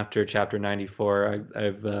on after chapter 94.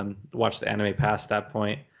 I've watched the anime past that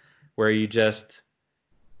point, where it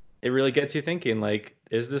really gets you thinking, like,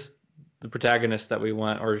 is this the protagonist that we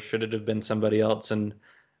want, or should it have been somebody else? And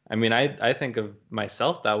I mean, I think of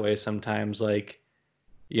myself that way sometimes, like,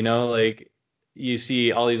 like you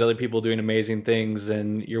see all these other people doing amazing things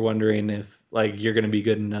and you're wondering if like you're going to be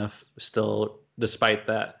good enough still despite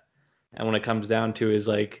that. And when it comes down to is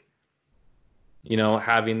like,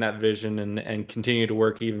 having that vision and continue to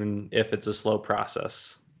work even if it's a slow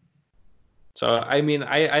process. So, I mean,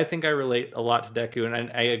 I think I relate a lot to Deku,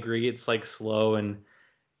 and I agree it's like slow and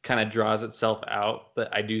kind of draws itself out, but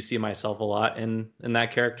I do see myself a lot in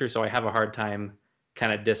that character, so I have a hard time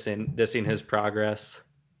kind of dissing his progress.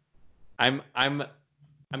 I'm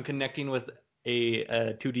connecting with a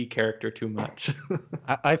 2D character too much.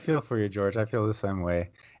 I feel for you, George. I feel the same way.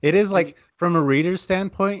 It is like from a reader's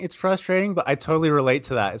standpoint, it's frustrating, but I totally relate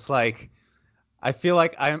to that. It's like I feel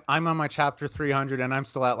like I'm on my chapter 300 and I'm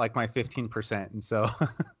still at like my 15%, and so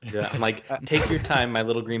Yeah, I'm like, take your time, my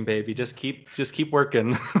little green baby. Just keep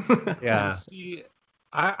working. yeah. See,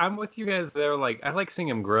 I'm with you guys there. Like, I like seeing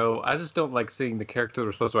him grow. I just don't like seeing the character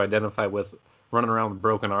we're supposed to identify with running around with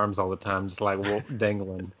broken arms all the time, just like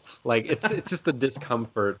dangling. Like, it's just the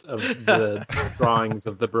discomfort of the drawings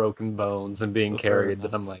of the broken bones and being carried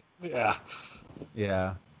that I'm like, yeah.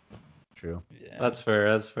 Yeah. True. Yeah. That's fair.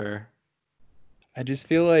 That's fair. I just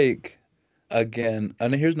feel like, again,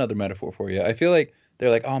 and here's another metaphor for you. I feel like they're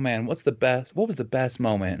like, oh man, what was the best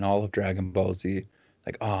moment in all of Dragon Ball Z?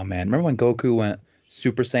 Like, oh man, remember when Goku went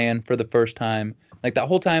Super Saiyan for the first time? Like that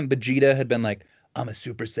whole time Vegeta had been like, I'm a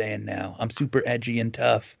Super Saiyan now. I'm super edgy and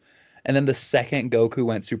tough. And then the second Goku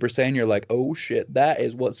went Super Saiyan, you're like, oh shit, that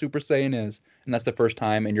is what Super Saiyan is. And that's the first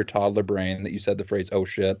time in your toddler brain that you said the phrase, oh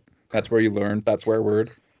shit. That's where you learned that swear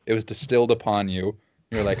word. It was distilled upon you.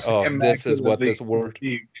 You're like, oh, this is what this word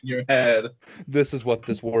in your head. This is what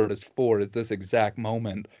this word is for, is this exact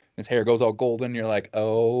moment. His hair goes all golden. You're like,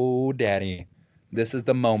 oh, daddy, this is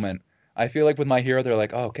the moment. I feel like with My Hero, they're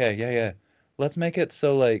like, oh, okay, yeah. Let's make it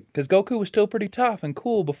so like, because Goku was still pretty tough and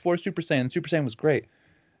cool before Super Saiyan. Super Saiyan was great.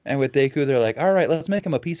 And with Deku, they're like, all right, let's make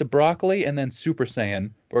him a piece of broccoli and then Super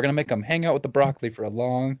Saiyan. We're going to make him hang out with the broccoli for a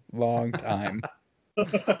long, long time.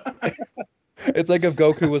 It's like if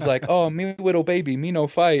Goku was like, oh, me little baby, me no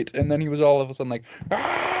fight. And then he was all of a sudden like,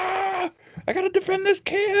 ah, I got to defend this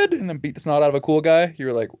kid. And then beat the snot out of a cool guy.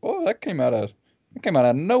 You're like, oh, that came out of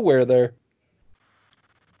nowhere there.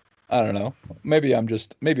 I don't know. Maybe I'm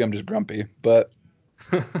just grumpy, but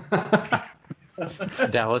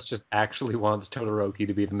Dallas just actually wants Todoroki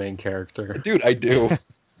to be the main character. dude, I do.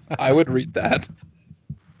 I would read that.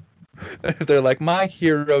 If they're like, My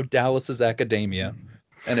Hero Dallas's Academia.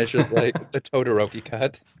 And it's just like the Todoroki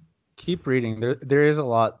cut. Keep reading. There is a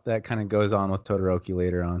lot that kind of goes on with Todoroki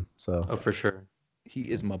later on. So Oh, for sure. He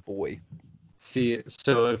is my boy. See,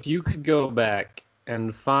 so if you could go back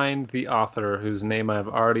and find the author whose name I've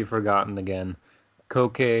already forgotten again,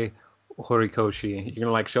 Koke Horikoshi, you're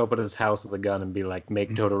gonna like show up at his house with a gun and be like,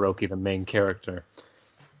 make Todoroki the main character.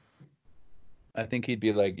 I think he'd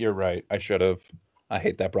be like, you're right. I should have. I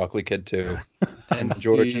hate that broccoli kid too. And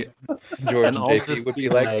George see, and and I'll JP just would be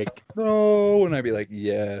like, no, and I'd be like,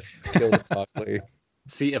 yes, kill the broccoli.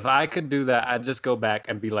 see, if I could do that, I'd just go back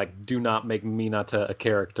and be like, do not make Minata a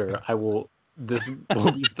character. This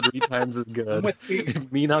will be 3 times as good. If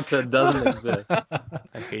Minata doesn't exist.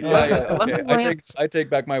 I hate Yeah, that. okay. I take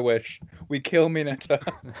back my wish. We kill Mineta.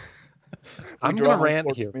 I'm draw going to one rant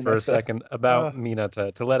for here for a Mineta. second about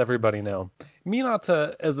Minata to let everybody know.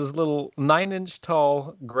 Minata is this little 9-inch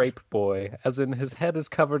tall grape boy, as in his head is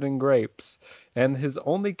covered in grapes, and his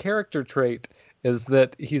only character trait is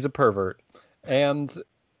that he's a pervert. And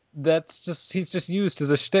he's just used as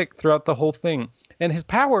a shtick throughout the whole thing. And his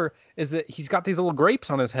power is that he's got these little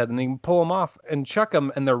grapes on his head and he can pull them off and chuck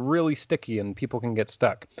them and they're really sticky and people can get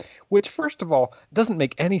stuck. Which, first of all, doesn't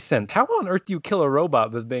make any sense. How on earth do you kill a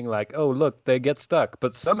robot with being like, oh, look, they get stuck?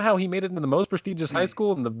 But somehow he made it into the most prestigious high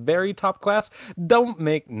school in the very top class? Don't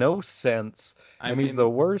make no sense. He's the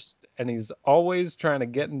worst and he's always trying to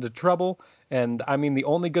get into trouble. And I mean, the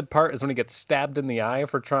only good part is when he gets stabbed in the eye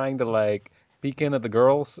for trying to, like, peek in at the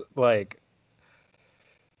girls. Like,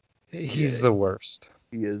 he's the worst.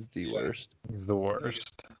 He is the worst. He's the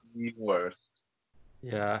worst. The worst.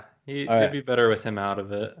 Yeah, All right. it'd be better with him out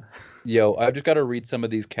of it. Yo, I've just got to read some of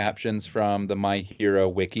these captions from the My Hero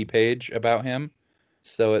wiki page about him.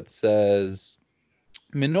 So it says,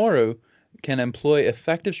 Minoru can employ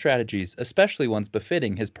effective strategies, especially ones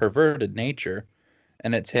befitting his perverted nature.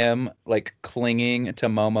 And it's him, like, clinging to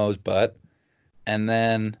Momo's butt. And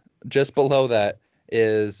then just below that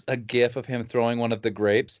is a gif of him throwing one of the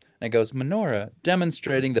grapes. And it goes, Minora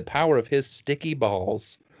demonstrating the power of his sticky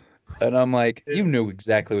balls. And I'm like, you knew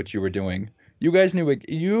exactly what you were doing. You guys knew it.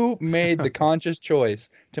 You made the conscious choice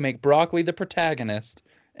to make Broccoli the protagonist.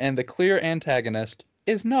 And the clear antagonist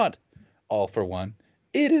is not All for One.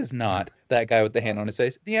 It is not that guy with the hand on his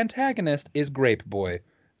face. The antagonist is Grape Boy.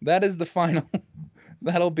 That is the final.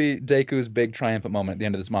 That'll be Deku's big triumphant moment at the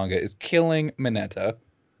end of this manga, is killing Mineta.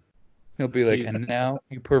 He'll be like, and now,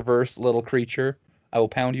 you perverse little creature, I will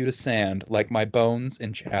pound you to sand like my bones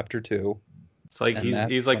in chapter 2. It's like And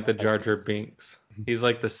he's like the Jar Jar Binks. He's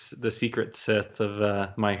like the secret Sith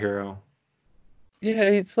of My Hero. Yeah,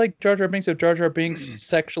 it's like Jar Jar Binks if Jar Jar Binks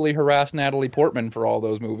sexually harassed Natalie Portman for all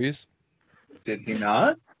those movies. Did he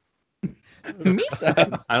not?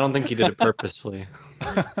 Misa! I don't think he did it purposefully.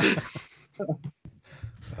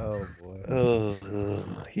 Oh boy. Oh,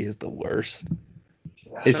 he is the worst.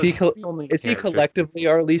 Yeah. Is he The only is he character. collectively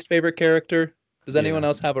our least favorite character? Does anyone Yeah.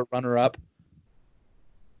 else have a runner-up?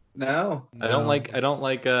 No. I don't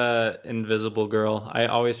like Invisible Girl. I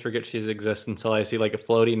always forget she exists until I see like a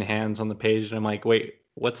floating hands on the page and I'm like, wait,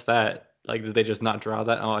 what's that? Like, did they just not draw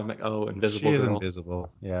that? Oh, I'm like, oh, Invisible She is Girl.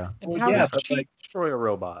 invisible. Yeah. And Well, how yeah, does but, she like- destroy a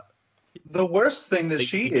robot? The worst thing that Like,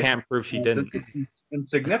 she you is can't prove she didn't.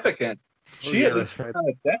 insignificant. She yeah, is that's right.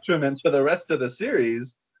 a detriment to the rest of the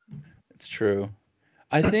series. It's true.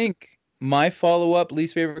 I think my follow-up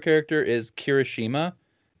least favorite character is Kirishima,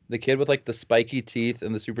 the kid with like the spiky teeth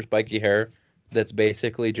and the super spiky hair. That's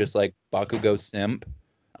basically just like Bakugo's simp.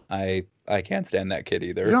 I can't stand that kid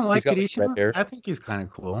either. You don't like He's got, red Kirishima? hair. I think he's kind of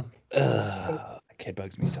cool. That kid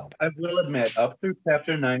bugs me so bad. I will admit, up through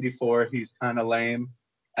chapter 94, he's kind of lame.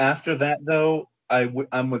 After that, though,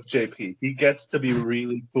 I'm with JP. He gets to be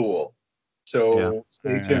really cool. So Yeah.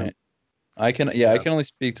 stay All tuned. right. I can only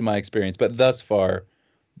speak to my experience, but thus far,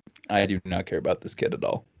 I do not care about this kid at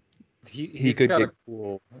all. He's could got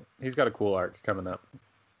get- he's got a cool arc coming up.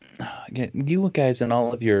 Again, you guys and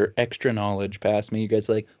all of your extra knowledge past me, you guys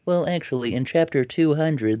are like, well, actually, in chapter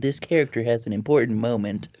 200, this character has an important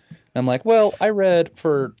moment. I'm like, well, I read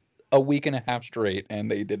for a week and a half straight, and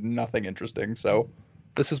they did nothing interesting, so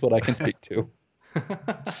this is what I can speak to.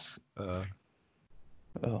 Uh,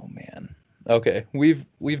 Oh man. Okay, we've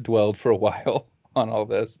dwelled for a while on all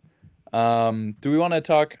this. Do we want to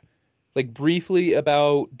talk like briefly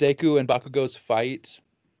about Deku and Bakugo's fight,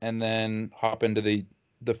 and then hop into the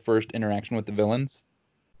first interaction with the villains,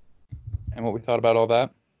 and what we thought about all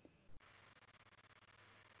that?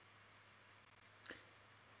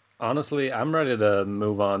 Honestly, I'm ready to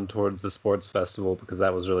move on towards the sports festival because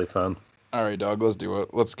that was really fun. All right, dog. Let's do it.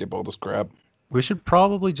 Let's skip all this crap. we should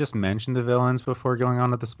probably just mention the villains before going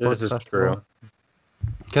on to the sports This is festival. true.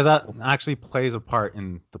 Because that actually plays a part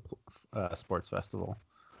in the sports festival.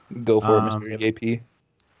 Go for it, Um, Mr. JP.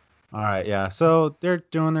 All right, yeah. So they're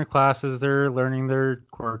doing their classes, they're learning their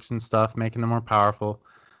quirks and stuff, making them more powerful,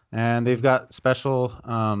 and they've got special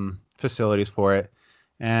facilities for it.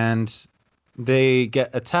 And they get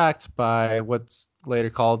attacked by what's later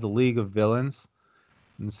called the League of Villains.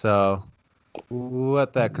 And so,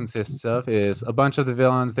 what that consists of is a bunch of the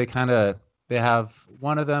villains. They have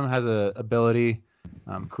one of them has a ability,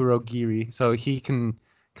 Kurogiri, so he can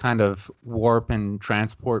kind of warp and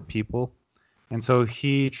transport people. And so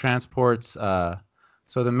he transports.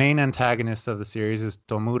 So the main antagonist of the series is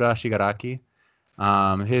Tomura Shigaraki.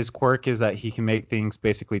 His quirk is that he can make things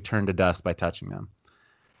basically turn to dust by touching them.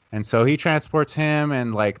 And so he transports him,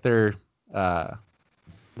 and like their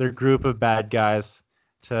their group of bad guys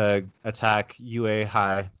to attack UA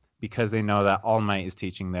High because they know that All Might is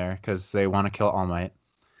teaching there because they want to kill All Might.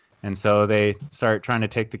 And so they start trying to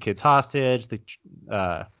take the kids hostage.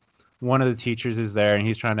 One of the teachers is there, and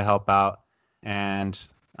he's trying to help out. And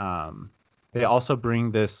they also bring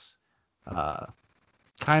this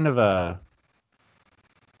kind of a...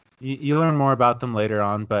 You learn more about them later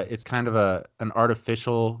on, but it's kind of an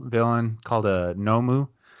artificial villain called a Nomu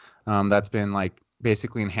that's been like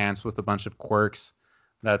basically enhanced with a bunch of quirks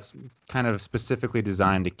that's kind of specifically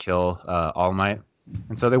designed to kill All Might.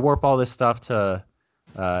 And so they warp all this stuff to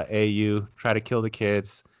AU, try to kill the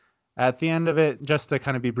kids. At the end of it, just to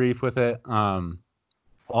kind of be brief with it,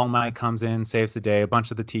 All Might comes in, saves the day. A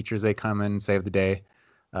bunch of the teachers, they come in and save the day.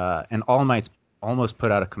 And All Might's almost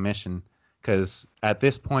put out of commission because at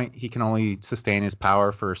this point, he can only sustain his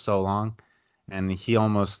power for so long. And he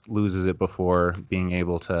almost loses it before being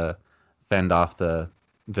able to fend off the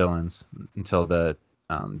villains until the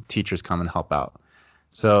teachers come and help out.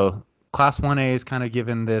 So Class 1A is kind of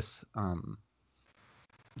given this, I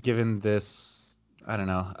don't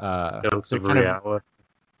know, Dose of kind of- reality.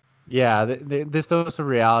 yeah, this dose of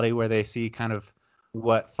reality where they see kind of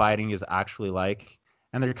what fighting is actually like.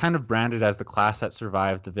 And they're kind of branded as the class that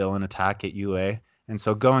survived the villain attack at UA. And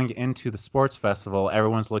so going into the sports festival,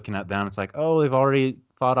 everyone's looking at them. It's like, oh, they've already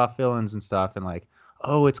fought off villains and stuff. And like,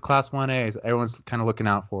 oh, it's Class 1A. Everyone's kind of looking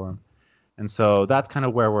out for them. And so that's kind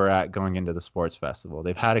of where we're at going into the sports festival.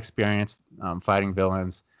 They've had experience fighting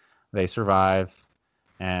villains. They survive.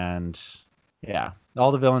 And yeah,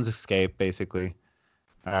 all the villains escape, basically.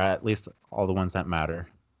 Or at least all the ones that matter.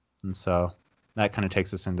 And so that kind of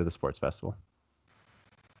takes us into the sports festival.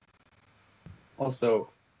 Also,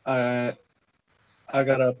 I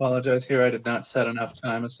gotta apologize here. I did not set enough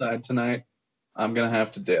time aside tonight. I'm gonna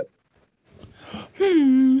have to dip.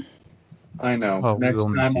 I know. Oh, we Next will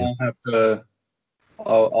miss time you. I'll have to.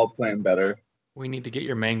 I'll plan better. We need to get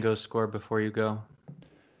your mango score before you go.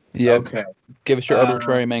 Yeah, Okay. give us your Uh,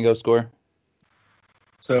 arbitrary mango score.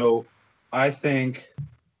 So, I think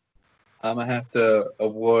I'm gonna have to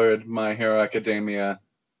award My Hero Academia.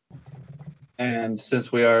 And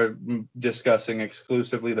since we are discussing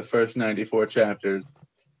exclusively the first 94 chapters,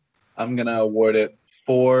 I'm gonna award it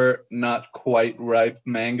 4 not quite ripe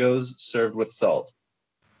mangoes served with salt.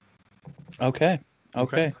 Okay.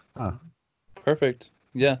 Huh. Perfect.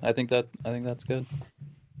 Yeah, I think that's good.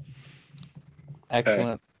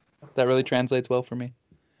 Excellent. That really translates well for me.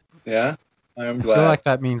 Yeah, I'm I glad. feel like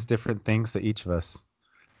that means different things to each of us.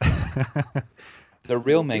 The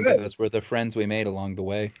real mangoes were the friends we made along the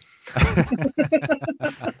way.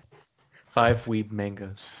 5 weeb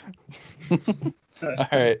mangoes. All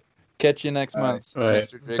right. Catch you next All right. month, All right.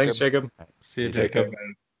 Mr. Jacob. Thanks, Jacob. See you, Take Jacob. care,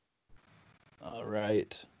 man. All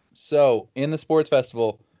right. So, in the sports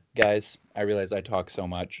festival, guys, I realize I talk so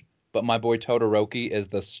much, but my boy Todoroki is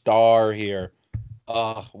the star here.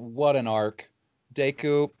 What an arc.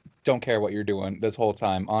 Deku, don't care what you're doing this whole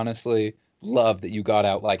time. Honestly, love that you got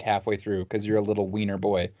out like halfway through because you're a little wiener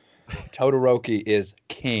boy. Todoroki is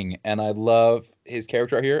king, and I love his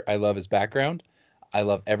character here. I love his background. I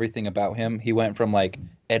love everything about him. He went from like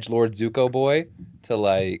edgelord Zuko boy to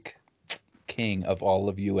like king of all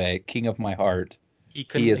of UA, king of my heart. He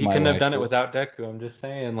couldn't, is he my couldn't have life. done it without Deku. I'm just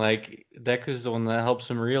saying, like, Deku's the one that helps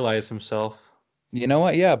him realize himself. You know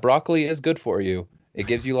what? Yeah, broccoli is good for you. It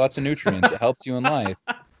gives you lots of nutrients. It helps you in life.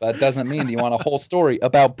 But that doesn't mean you want a whole story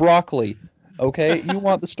about broccoli. Okay? You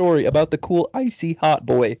want the story about the cool icy hot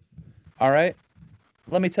boy. All right?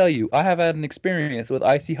 Let me tell you, I have had an experience with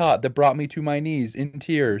icy hot that brought me to my knees in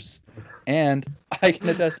tears. And I can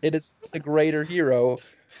attest it is a greater hero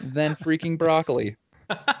than freaking broccoli.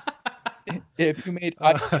 If you made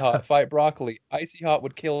icy hot fight broccoli, icy hot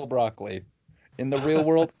would kill broccoli in the real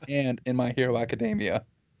world and in My Hero Academia.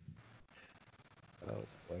 Oh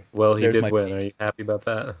boy. Well, he There's did my win. Are you piece. happy about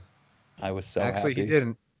that? I was so Actually, happy. he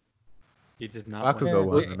didn't. He did not win. Bakugo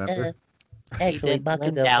won, remember? Actually, did win, Bakugo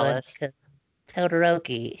won Dallas. because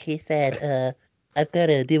Todoroki, he said, I've got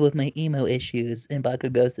to deal with my emo issues. And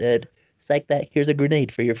Bakugo said, psych that, here's a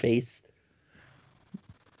grenade for your face.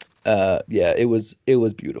 Yeah, it was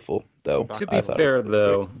beautiful though. To I be thought fair, it was great.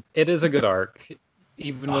 though, it is a good arc,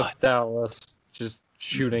 even with Oh, Dallas just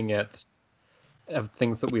shooting at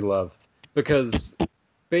things that we love. Because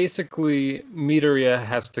basically, Midoriya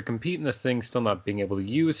has to compete in this thing, still not being able to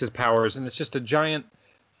use his powers, and it's just a giant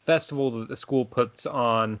festival that the school puts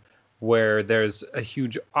on where there's a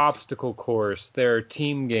huge obstacle course, there are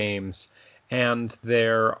team games, and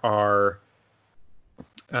there are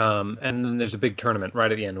and then there's a big tournament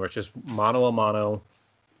right at the end where it's just mano a mano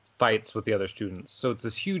fights with the other students. So it's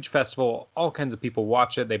this huge festival. All kinds of people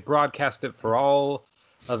watch it. They broadcast it for all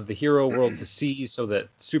of the hero world to see, so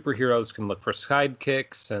that superheroes can look for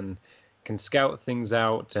sidekicks and can scout things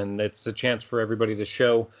out. And it's a chance for everybody to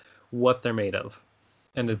show what they're made of.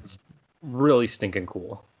 And it's really stinking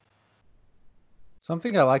cool.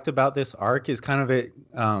 Something I liked about this arc is kind of it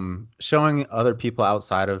showing other people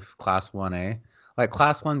outside of Class 1A. Like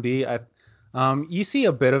Class 1B, you see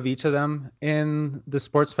a bit of each of them in the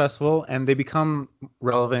sports festival, and they become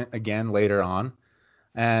relevant again later on.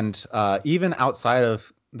 And even outside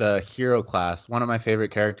of the hero class, one of my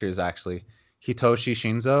favorite characters actually, Hitoshi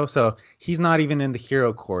Shinzo. So he's not even in the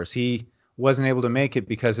hero course. He wasn't able to make it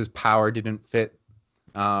because his power didn't fit,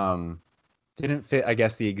 I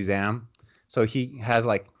guess, the exam. So he has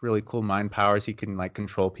like really cool mind powers. He can like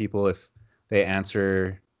control people if they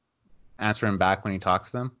answer him back when he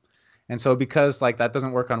talks to them. And so because like that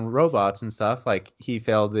doesn't work on robots and stuff, like he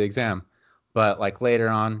failed the exam. But like later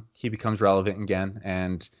on, he becomes relevant again,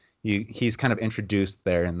 and he's kind of introduced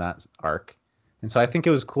there in that arc. And so I think it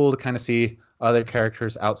was cool to kind of see other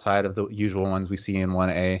characters outside of the usual ones we see in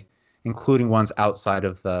 1A, including ones outside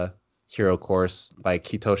of the hero course, like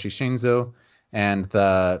Hitoshi Shinzo and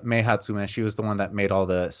the Mei Hatsume. She was the one that made all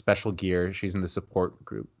the special gear. She's in the support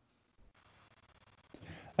group.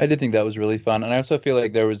 I did think that was really fun, and I also feel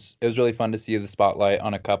like it was really fun to see the spotlight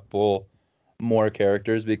on a couple more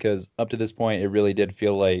characters, because up to this point it really did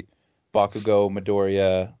feel like Bakugo,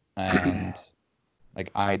 Midoriya, and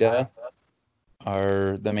like Ida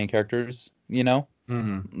are the main characters, you know?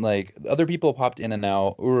 Mm-hmm. Like other people popped in and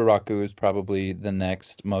out. Uraraku is probably the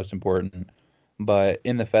next most important. But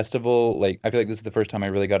in the festival, like I feel like this is the first time I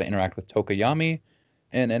really got to interact with Tokoyami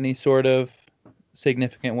in any sort of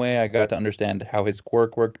significant way. I got to understand how his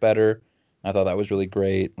quirk worked better. I thought that was really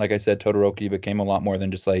great. Like I said, Todoroki became a lot more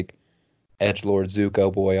than just like edgelord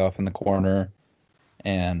Zuko boy off in the corner,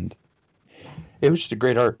 and it was just a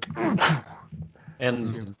great arc.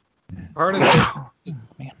 And part of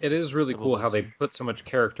it is really cool how they put so much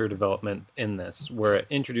character development in this, where it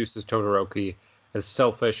introduces Todoroki as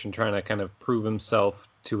selfish and trying to kind of prove himself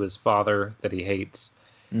to his father that he hates,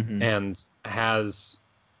 and has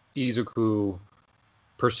Izuku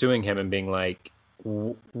pursuing him and being like,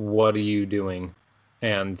 what are you doing?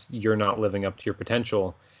 And you're not living up to your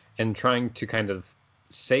potential, and trying to kind of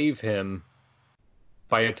save him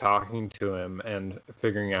by talking to him and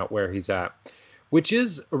figuring out where he's at. Which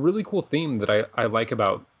is a really cool theme that I like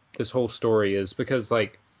about this whole story, is because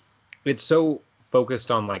like it's so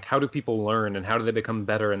focused on like how do people learn and how do they become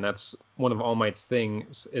better. And that's one of All Might's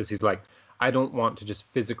things, is he's like, I don't want to just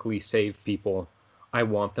physically save people. I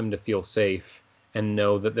want them to feel safe and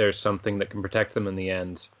know that there's something that can protect them in the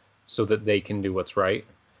end so that they can do what's right.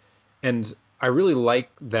 And I really like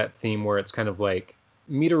that theme where it's kind of like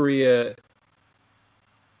Midoriya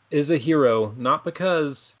is a hero, not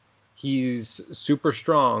because he's super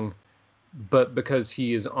strong, but because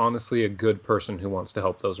he is honestly a good person who wants to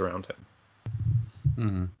help those around him.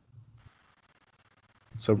 Mm-hmm.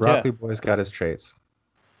 So Broccoli Boy's got his traits.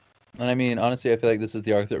 And I mean, honestly, I feel like this is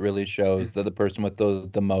the arc that really shows that the person with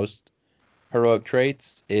the most heroic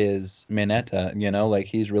traits is Mineta. You know, like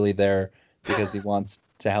he's really there because he wants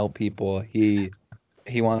to help people. He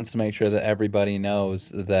wants to make sure that everybody knows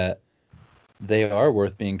that they are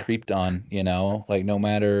worth being creeped on. You know, like no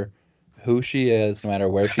matter who she is, no matter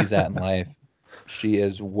where she's at in life, she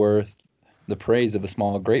is worth the praise of a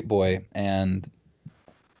small great boy. And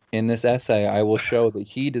in this essay, I will show that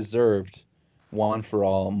he deserved One for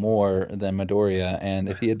All more than Midoriya, and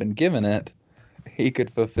if he had been given it, he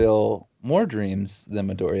could fulfill more dreams than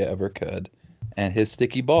Midoriya ever could, and his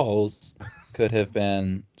sticky balls could have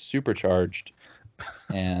been supercharged.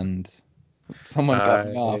 And someone cut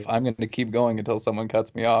me off. I'm going to keep going until someone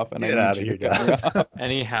cuts me off, and Get I out need of you here, to cut me guys. off.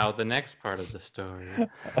 Anyhow, the next part of the story.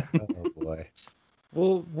 Oh boy.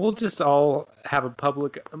 We'll just all have a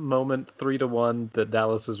public moment 3-1 that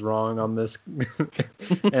Dallas is wrong on this,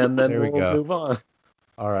 and then There we we'll go. move on.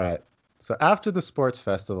 All right. So after the sports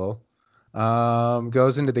festival,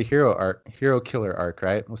 goes into the hero killer arc,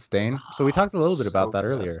 right? With Stain. So we talked a little bit about So that good.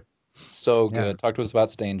 earlier. So good. Yeah. Talk to us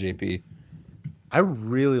about Stain, JP. I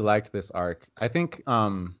really liked this arc. I think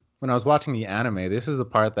when I was watching the anime, this is the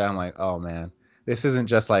part that I'm like, oh man, this isn't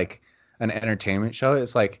just like an entertainment show.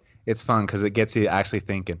 It's like it's fun because it gets you actually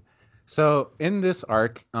thinking. So in this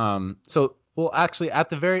arc, actually at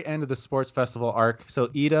the very end of the sports festival arc,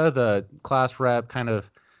 so Ida, the class rep, kind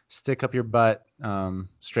of stick up your butt,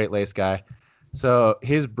 straight laced guy. So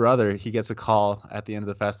his brother, he gets a call at the end of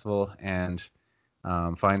the festival and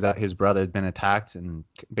finds out his brother has been attacked and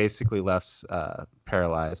basically left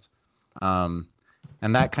paralyzed.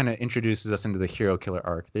 And that kind of introduces us into the hero killer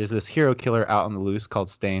arc. There's this hero killer out on the loose called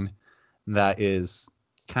Stain that is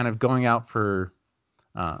kind of going out to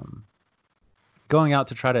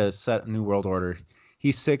try to set a new world order.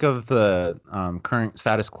 He's sick of the current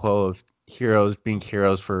status quo of heroes being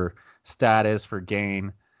heroes for status, for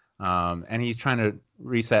gain. And he's trying to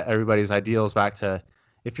reset everybody's ideals back to,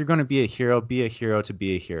 if you're going to be a hero to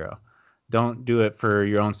be a hero. Don't do it for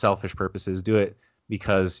your own selfish purposes. Do it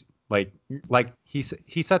because like he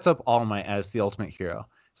sets up All Might as the ultimate hero.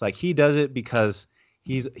 It's like he does it because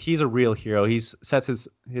he's a real hero. He sets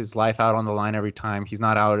his life out on the line every time. He's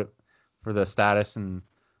not out for the status and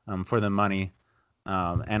for the money.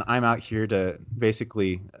 And I'm out here to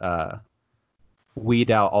basically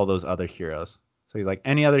weed out all those other heroes. So he's like,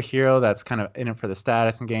 any other hero that's kind of in it for the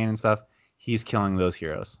status and gain and stuff, he's killing those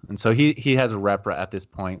heroes. And so he has a rep at this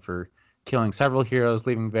point for killing several heroes,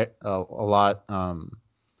 leaving a lot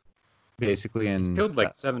basically in... He's killed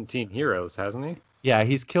like 17 heroes, hasn't he? Yeah,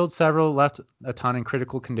 he's killed several, left a ton in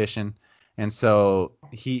critical condition. And so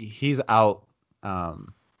he's out.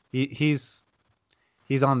 He's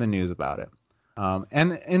on the news about it.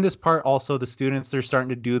 And in this part also, the students, they're starting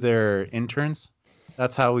to do their interns.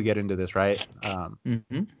 That's how we get into this, right?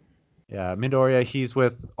 Yeah, Midoriya, he's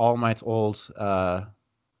with All Might's old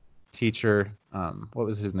teacher. What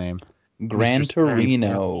was his name? Gran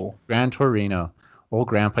Torino. Gran Torino. Old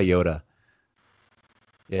Grandpa Yoda.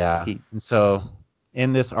 Yeah. And so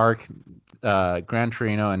in this arc, Gran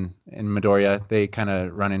Torino and Midoriya, they kind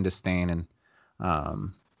of run into Stain. And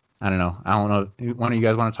I don't know. One of you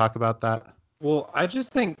guys want to talk about that? Well, I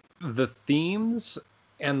just think the themes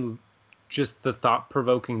and just the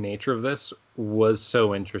thought-provoking nature of this was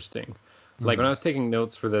so interesting. Like, when I was taking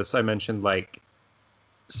notes for this, I mentioned, like,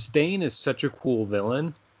 Stain is such a cool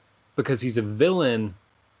villain because he's a villain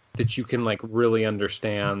that you can, like, really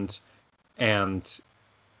understand, and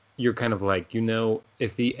you're kind of like,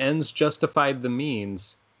 if the ends justified the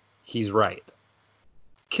means, he's right.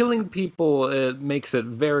 Killing people, it makes it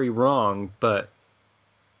very wrong, but,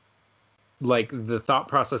 like, the thought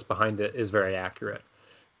process behind it is very accurate.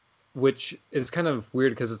 Which is kind of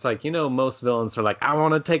weird because it's like, most villains are like, I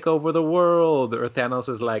want to take over the world. Or Thanos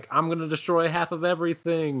is like, I'm going to destroy half of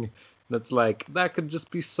everything. And it's like, that could just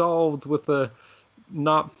be solved with a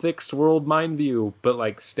not fixed world mind view. But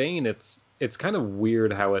like Stain, it's kind of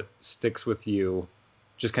weird how it sticks with you.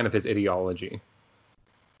 Just kind of his ideology.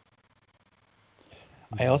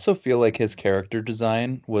 I also feel like his character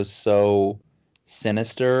design was so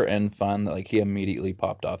sinister and fun that like he immediately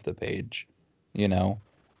popped off the page,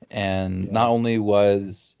 And not only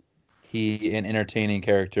was he an entertaining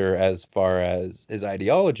character as far as his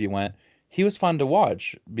ideology went, he was fun to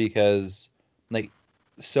watch because, like,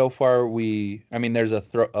 so far there's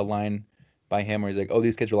a line by him where he's like, oh,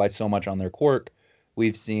 these kids rely so much on their quirk.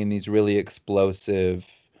 We've seen these really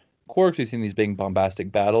explosive quirks. We've seen these big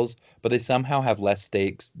bombastic battles, but they somehow have less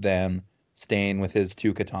stakes than Stain with his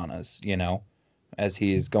 2 katanas, as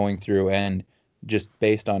he's going through and just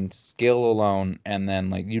based on skill alone and then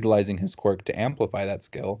like utilizing his quirk to amplify that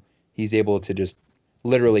skill, he's able to just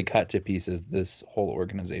literally cut to pieces this whole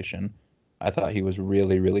organization. I thought he was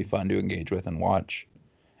really, really fun to engage with and watch.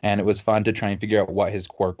 And it was fun to try and figure out what his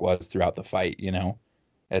quirk was throughout the fight,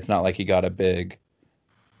 It's not like he got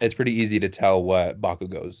it's pretty easy to tell what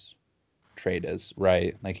Bakugo's trait is,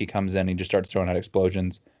 right? Like he comes in, he just starts throwing out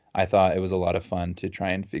explosions. I thought it was a lot of fun to try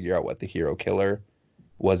and figure out what the hero killer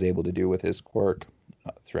was able to do with his quirk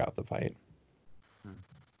throughout the fight.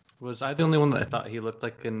 Was I the only one that I thought he looked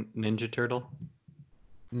like a Ninja Turtle?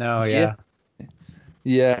 No, yeah.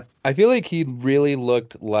 Yeah, I feel like he really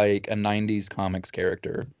looked like a 90s comics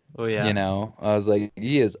character. Oh, yeah. I was like,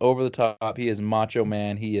 he is over the top. He is Macho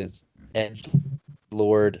Man. He is edge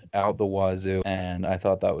lord out the wazoo. And I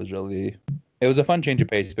thought that was it was a fun change of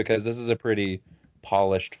pace because this is a pretty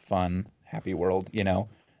polished, fun, happy world, And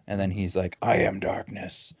then he's like, I am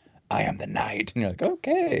darkness. I am the night. And you're like,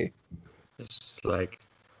 okay. It's just like,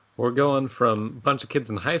 we're going from a bunch of kids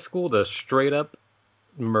in high school to straight up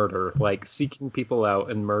murder, like seeking people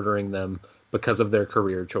out and murdering them because of their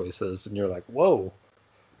career choices. And you're like, whoa.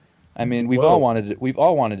 I mean, we've all wanted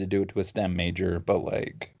to do it to a STEM major, but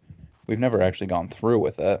like, we've never actually gone through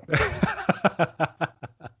with it.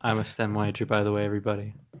 I'm a STEM major, by the way,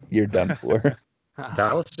 everybody. You're done for.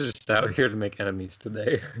 Dallas is just out here to make enemies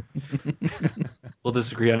today. We'll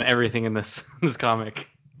disagree on everything in this comic.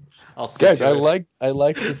 Guys, I like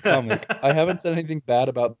this comic. I haven't said anything bad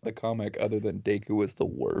about the comic other than Deku was the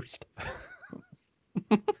worst.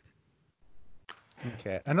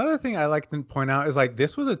 Okay. Another thing I like to point out is like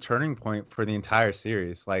this was a turning point for the entire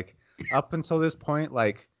series. Like up until this point,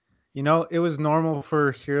 like you know, it was normal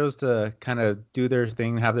for heroes to kind of do their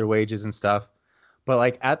thing, have their wages and stuff. But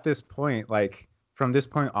like at this point, like from this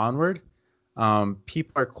point onward,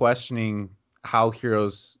 people are questioning how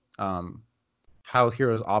heroes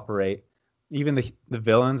operate. Even the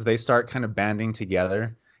villains, they start kind of banding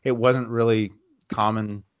together. It wasn't really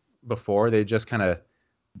common before. They just kind of,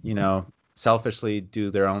 you know, selfishly do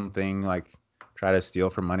their own thing, like try to steal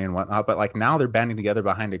for money and whatnot. But like now they're banding together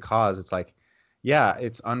behind a cause. It's like, yeah,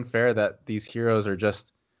 it's unfair that these heroes are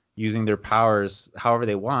just using their powers however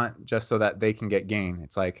they want just so that they can get gain.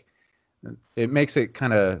 It's like it makes it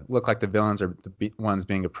kind of look like the villains are the ones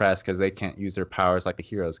being oppressed because they can't use their powers like the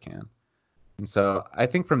heroes can. And so I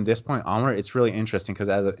think from this point onward, it's really interesting because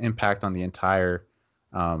it has an impact on the entire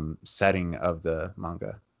setting of the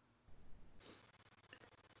manga.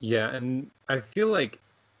 Yeah, and I feel like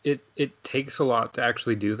it takes a lot to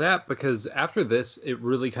actually do that, because after this, it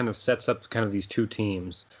really kind of sets up kind of these two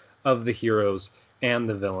teams of the heroes and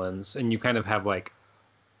the villains, and you kind of have like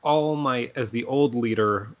All Might as the old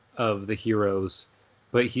leader of the heroes,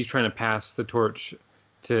 but he's trying to pass the torch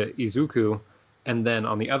to Izuku, and then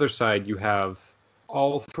on the other side you have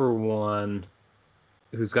All for One,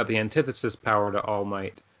 who's got the antithesis power to All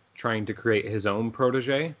Might, trying to create his own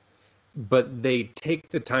protege. But they take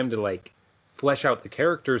the time to like flesh out the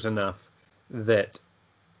characters enough that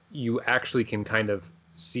you actually can kind of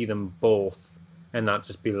see them both and not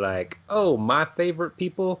just be like, oh, my favorite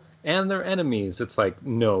people and their enemies. It's like,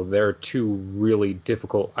 no, they're two really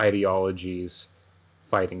difficult ideologies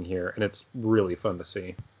fighting here, and it's really fun to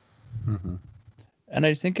see. Mm-hmm. And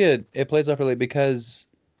I think it plays off really because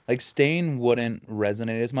like Stain wouldn't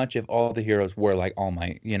resonate as much if all the heroes were like All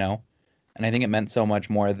Might, you know? And I think it meant so much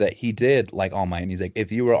more that he did like All Might. And he's like,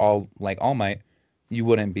 if you were all like All Might, you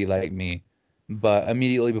wouldn't be like me. But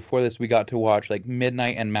immediately before this, we got to watch like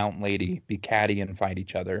Midnight and Mount Lady be catty and fight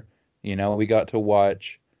each other. You know, we got to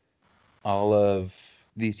watch all of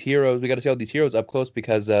these heroes. We got to see all these heroes up close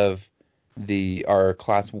because of our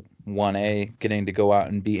class 1A getting to go out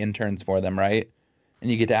and be interns for them, right? And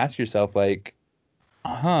you get to ask yourself like,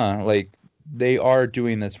 like they are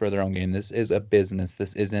doing this for their own gain. This is a business.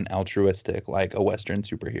 This isn't altruistic like a Western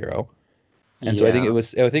superhero. And so I think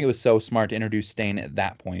it was so smart to introduce Stain at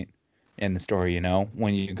that point in the story, you know,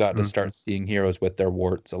 when you got to start seeing heroes with their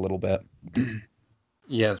warts a little bit.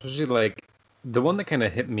 Yeah, especially like the one that kind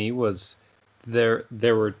of hit me was there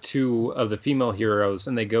were two of the female heroes,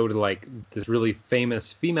 and they go to like this really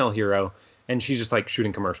famous female hero, and she's just like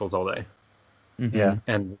shooting commercials all day. Mm-hmm. Yeah.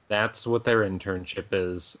 And that's what their internship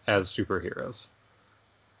is as superheroes.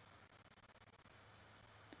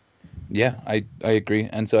 Yeah, I agree.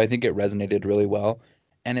 And so I think it resonated really well.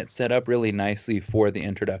 And it set up really nicely for the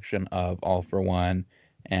introduction of All for One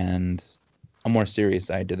and a more serious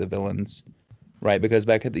side to the villains. Right? Because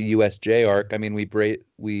back at the USJ arc, I mean,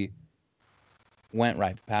 we went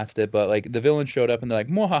right past it, but like the villains showed up and they're like,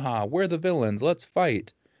 "Mwahaha, we're the villains, let's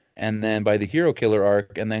fight." And then by the Hero Killer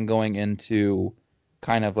arc, and then going into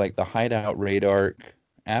kind of like the Hideout Raid arc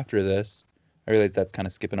after this, I realize that's kind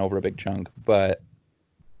of skipping over a big chunk, but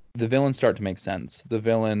the villains start to make sense. The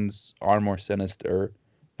villains are more sinister.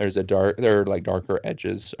 There are like darker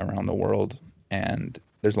edges around the world, and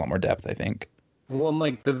there's a lot more depth, I think. Well, and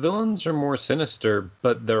like the villains are more sinister,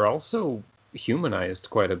 but they're also humanized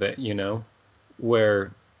quite a bit, you know?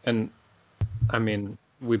 And I mean,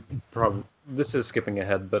 this is skipping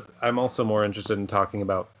ahead, but I'm also more interested in talking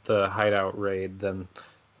about the Hideout Raid than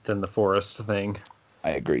the forest thing.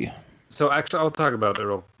 I agree. So actually, I'll talk about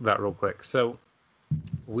that real quick. So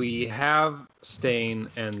we have Stain,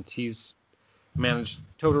 and he's managed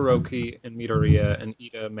Todoroki and Midoriya, and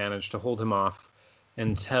Ida managed to hold him off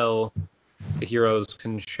until the heroes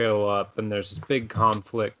can show up, and there's this big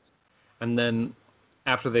conflict. And then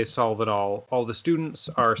after they solve it all the students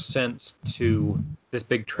are sent to this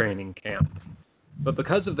big training camp. But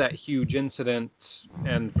because of that huge incident,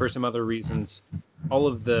 and for some other reasons, all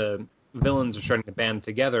of the villains are starting to band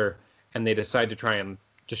together, and they decide to try and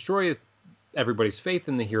destroy everybody's faith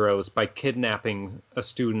in the heroes by kidnapping a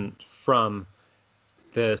student from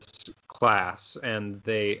this class. And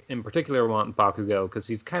they in particular want Bakugo because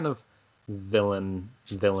he's kind of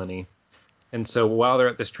villainy. And so while they're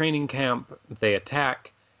at this training camp, they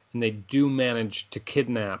attack, and they do manage to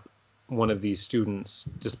kidnap one of these students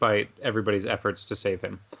despite everybody's efforts to save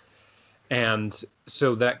him. And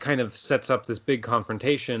so that kind of sets up this big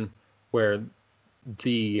confrontation where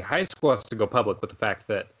the high school has to go public with the fact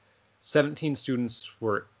that 17 students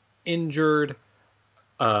were injured,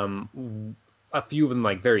 a few of them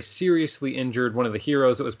like very seriously injured. One of the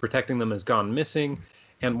heroes that was protecting them has gone missing,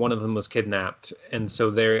 and one of them was kidnapped, and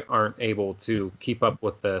so they aren't able to keep up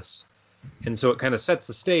with this. And so it kind of sets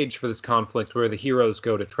the stage for this conflict where the heroes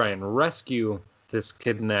go to try and rescue this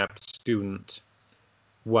kidnapped student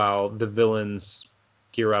while the villains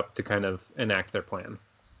gear up to kind of enact their plan.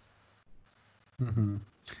 Mm-hmm.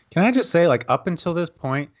 Can I just say, like, up until this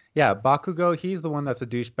point, yeah, Bakugo, he's the one that's a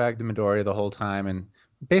douchebag to Midori the whole time, and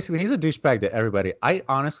basically he's a douchebag to everybody. I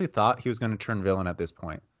honestly thought he was going to turn villain at this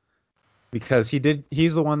point because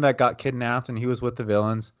he's the one that got kidnapped and he was with the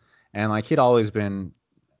villains, and like he'd always been,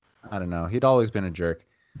 I don't know, he'd always been a jerk.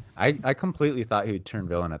 I completely thought he would turn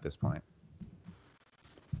villain at this point.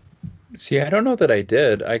 See, I don't know that I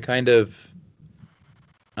did. I don't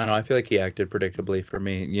know, I feel like he acted predictably for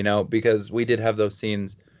me, you know, because we did have those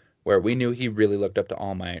scenes where we knew he really looked up to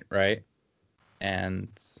All Might, right? And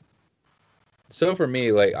so for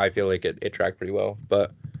me, like, I feel like it tracked pretty well,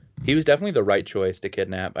 but he was definitely the right choice to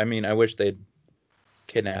kidnap. I mean, I wish they'd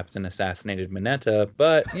kidnapped and assassinated Mineta,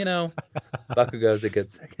 but, you know, Bakugo's a good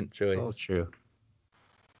second choice. Oh, true.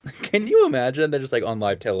 Can you imagine? They're just like on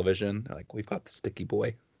live television. They're like, we've got the sticky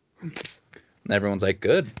boy. And everyone's like,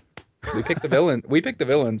 good. We picked the villain. We picked the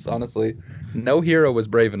villains, honestly. No hero was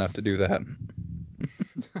brave enough to do that.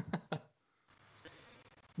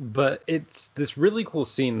 But it's this really cool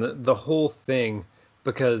scene, the whole thing,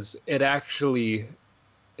 because it actually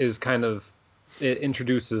is kind of, it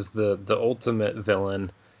introduces the ultimate villain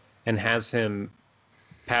and has him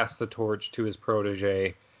pass the torch to his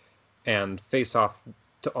protege and face off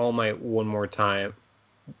to All Might one more time,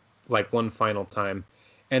 like one final time.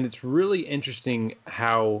 And it's really interesting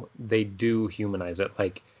how they do humanize it.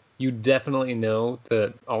 Like, you definitely know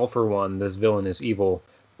that All For One, this villain, is evil,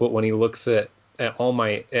 but when he looks at All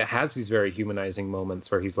Might, it has these very humanizing moments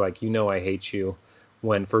where he's like, you know, I hate you,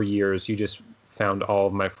 when for years you just found all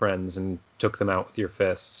of my friends and took them out with your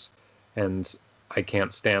fists, and I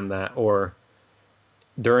can't stand that. Or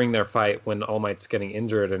during their fight, when All Might's getting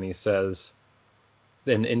injured and he says,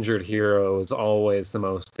 an injured hero is always the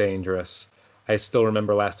most dangerous. I still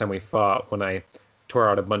remember last time we fought when I tore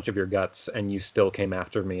out a bunch of your guts and you still came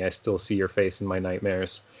after me. I still see your face in my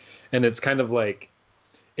nightmares. And it's kind of like,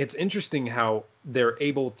 it's interesting how they're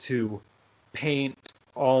able to paint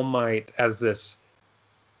All Might as this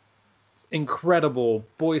incredible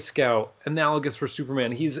Boy Scout, analogous for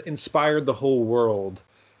Superman. He's inspired the whole world,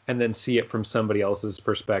 and then see it from somebody else's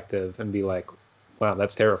perspective and be like, wow,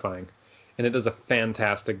 that's terrifying. And it does a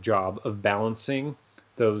fantastic job of balancing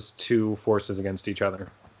those two forces against each other.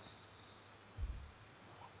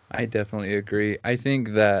 I definitely agree. I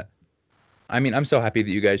think that, I mean, I'm so happy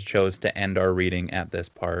that you guys chose to end our reading at this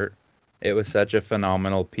part. It was such a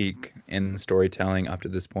phenomenal peak in storytelling up to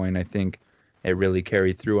this point. I think it really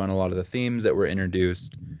carried through on a lot of the themes that were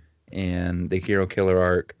introduced in the Hero Killer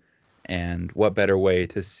arc. And what better way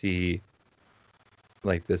to see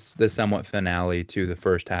like this somewhat finale to the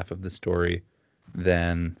first half of the story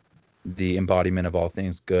than the embodiment of all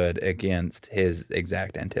things good against his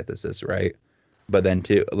exact antithesis, right? But then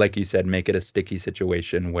to, like you said, make it a sticky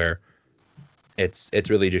situation where it's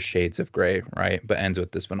really just shades of gray, right? But ends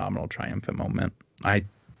with this phenomenal triumphant moment. I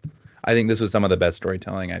think this was some of the best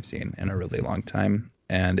storytelling I've seen in a really long time,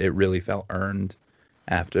 and it really felt earned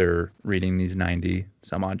after reading these 90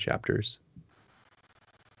 some odd chapters.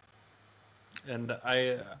 And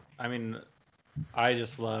I mean, I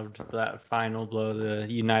just loved that final blow,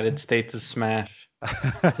 the United States of Smash.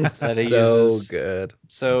 That he So uses. good.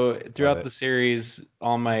 So throughout it. the series,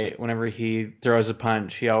 All Might, whenever he throws a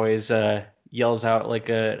punch, he always yells out like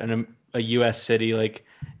a U.S. city, like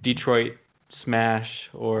Detroit Smash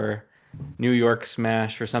or New York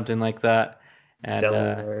Smash or something like that. And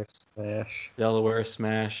Delaware Smash. Delaware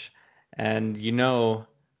Smash. And you know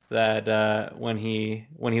that when he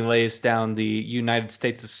lays down the United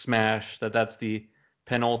States of Smash, that's the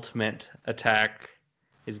penultimate attack.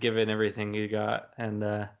 He's given everything he got. And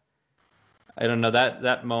I don't know,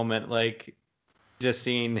 that moment, like just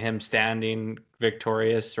seeing him standing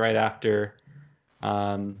victorious right after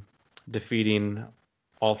defeating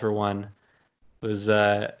All For One was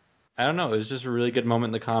I don't know, it was just a really good moment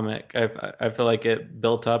in the comic. I feel like it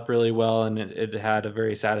built up really well, and it had a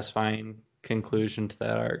very satisfying conclusion to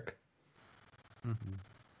that arc. Mm-hmm.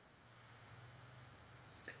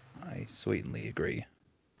 I sweetly agree.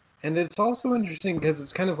 And it's also interesting because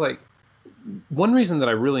it's kind of like, one reason that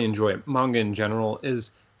I really enjoy manga in general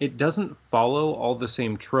is it doesn't follow all the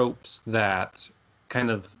same tropes that kind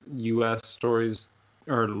of US stories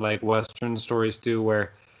or like Western stories do,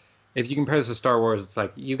 where if you compare this to Star Wars, it's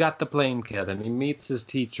like, you got the plane kid and he meets his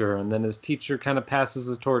teacher and then his teacher kind of passes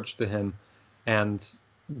the torch to him. And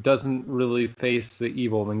doesn't really face the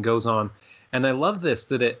evil and goes on. And I love this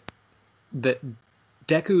that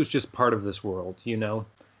Deku is just part of this world, you know?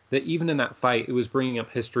 That even in that fight, it was bringing up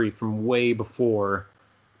history from way before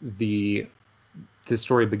the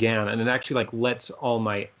story began, and it actually like lets All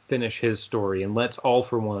Might finish his story and lets All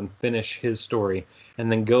for One finish his story,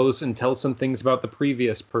 and then goes and tells some things about the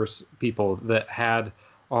previous people that had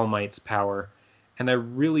All Might's power. And I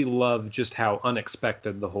really love just how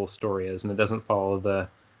unexpected the whole story is, and it doesn't follow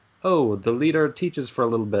the leader teaches for a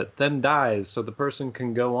little bit, then dies so the person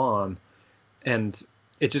can go on. And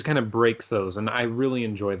it just kind of breaks those, and I really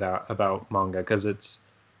enjoy that about manga because it's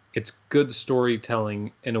good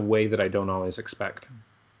storytelling in a way that I don't always expect.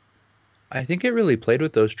 I think it really played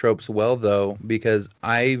with those tropes well, though, because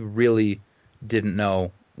I really didn't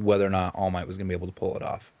know whether or not All Might was going to be able to pull it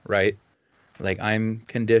off, right? Like, I'm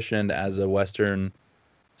conditioned as a Western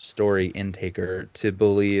story intaker to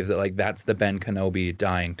believe that, like, that's the Ben Kenobi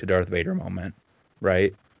dying to Darth Vader moment,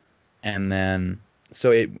 right? And then,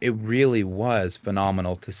 so it really was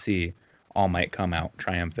phenomenal to see All Might come out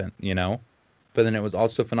triumphant, you know? But then it was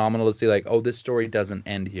also phenomenal to see, like, oh, this story doesn't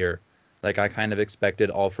end here. Like, I kind of expected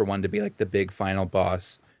All for One to be, like, the big final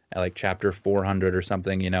boss at, like, chapter 400 or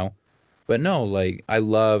something, you know? But no, like, I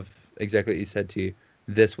love exactly what you said, T.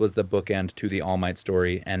 This was the bookend to the All Might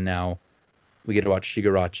story, and now we get to watch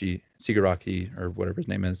Shigaraki, or whatever his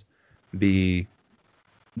name is, be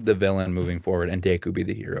the villain moving forward, and Deku be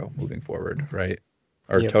the hero moving forward, right?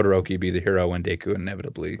 Or Yep. Todoroki be the hero when Deku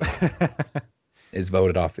inevitably is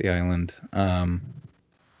voted off the island.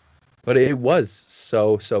 But it was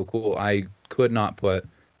so cool. I could not put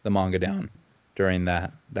the manga down during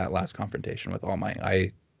that last confrontation with All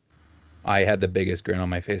Might. I had the biggest grin on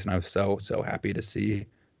my face, and I was so happy to see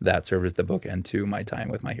that serve as the bookend to my time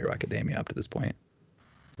with My Hero Academia up to this point.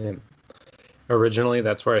 Yeah. Originally,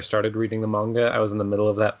 that's where I started reading the manga. I was in the middle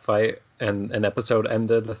of that fight, and an episode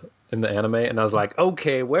ended in the anime, and I was like,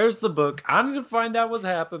 okay, where's the book? I need to find out what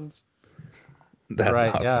happens. That's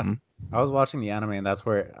Right, yeah. awesome. I was watching the anime, and that's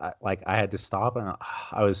where I had to stop, and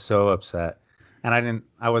I was so upset. And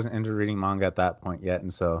I wasn't into reading manga at that point yet,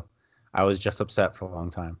 and so I was just upset for a long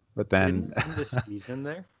time. But then, Isn't the season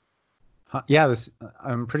there? yeah,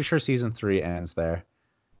 I'm pretty sure season 3 ends there,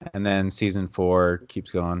 and then season 4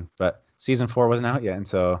 keeps going. But season 4 wasn't out yet, and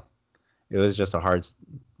so it was just a hard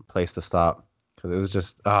place to stop because it was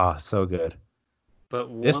just so good.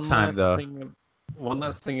 But This time, though. One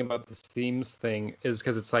last thing about the themes thing is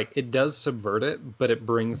because it's like it does subvert it, but it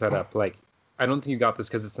brings that up. Like, I don't think you got this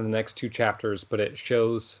because it's in the next 2 chapters, but it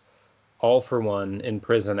shows All for One in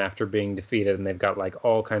prison after being defeated, and they've got like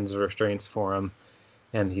all kinds of restraints for him.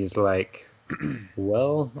 And he's like,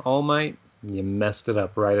 well, All Might, you messed it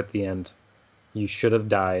up right at the end. You should have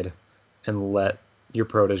died and let your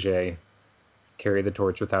protege carry the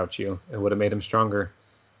torch without you. It would have made him stronger.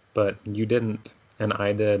 But you didn't, and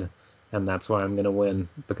I did. And that's why I'm going to win,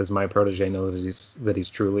 because my protege knows that he's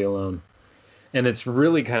truly alone. And it's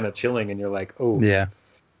really kind of chilling, and you're like, oh. Yeah.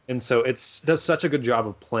 And so does such a good job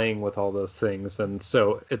of playing with all those things. And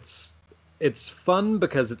so it's fun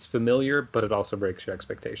because it's familiar, but it also breaks your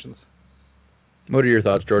expectations. What are your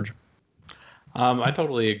thoughts, George? I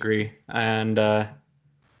totally agree, and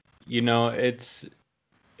it's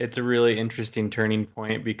a really interesting turning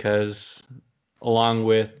point because along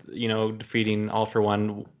with defeating All for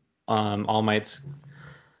One, All Might's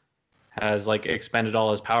has like expended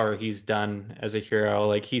all his power. He's done as a hero.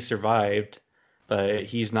 Like, he survived, but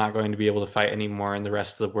he's not going to be able to fight anymore, and the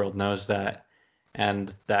rest of the world knows that.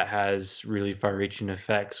 And that has really far-reaching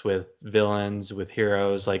effects with villains, with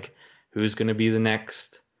heroes. Like, who's going to be the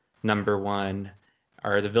next number one?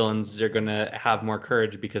 Are the villains that are going to have more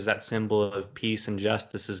courage because that symbol of peace and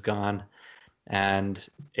justice is gone? And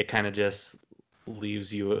it kind of just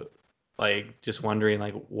leaves you like just wondering,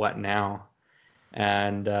 like, what now?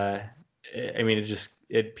 And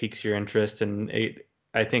it piques your interest, and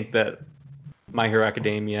I think that My Hero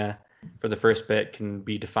Academia for the first bit can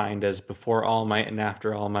be defined as before All Might and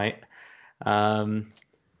after All Might.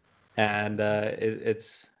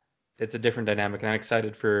 It's a different dynamic, and I'm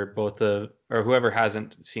excited for or whoever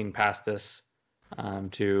hasn't seen past this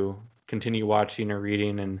to continue watching or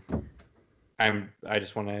reading, and I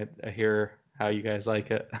just want to hear how you guys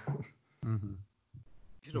like it. Mm-hmm.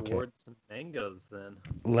 You should award some mangoes then.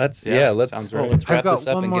 Let's sounds right. let's I've wrap got this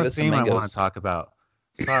up one and more give us some theme I mangoes. want to talk about.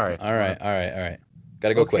 Sorry. All right.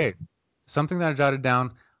 Gotta go quick. Something that I jotted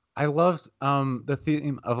down. I loved the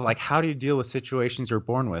theme of, like, how do you deal with situations you're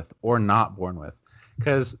born with or not born with?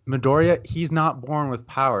 Because Midoriya, he's not born with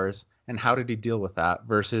powers, and how did he deal with that?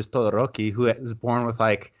 Versus Todoroki, who is born with,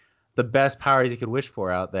 like, the best powers you could wish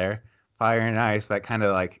for out there, fire and ice that kind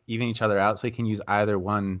of like even each other out, so he can use either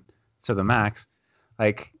one to the max.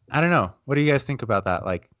 Like, I don't know. What do you guys think about that?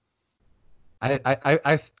 Like,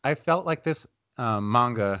 I felt like this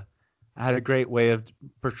manga had a great way of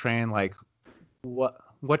portraying like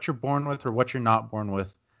what you're born with or what you're not born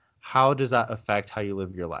with. How does that affect how you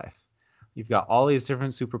live your life? You've got all these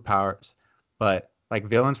different superpowers, but like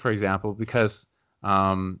villains, for example, because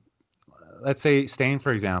let's say Stain,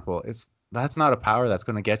 for example, that's not a power that's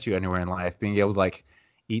going to get you anywhere in life. Being able to like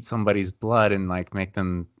eat somebody's blood and like make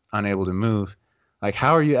them unable to move. Like,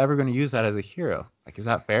 how are you ever going to use that as a hero? Like, is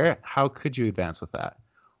that fair? How could you advance with that?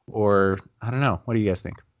 Or I don't know. What do you guys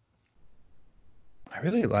think? I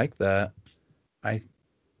really like that. I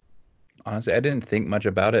honestly, I didn't think much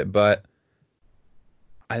about it, but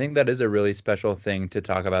I think that is a really special thing to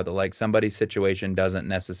talk about. That like somebody's situation doesn't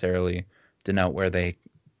necessarily denote where they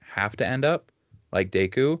have to end up, like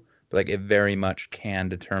Deku, but like it very much can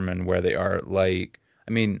determine where they are. Like,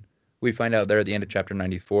 I mean, we find out there at the end of chapter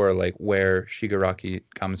 94, like where Shigaraki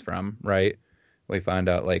comes from, right? We find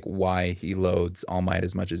out like why he loathes All Might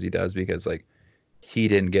as much as he does, because like he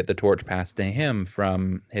didn't get the torch passed to him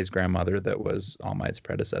from his grandmother that was All Might's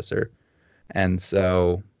predecessor. And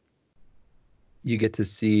so you get to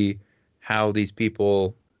see how these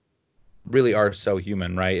people really are so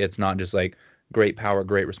human, right? It's not just like great power,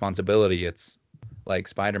 great responsibility. It's like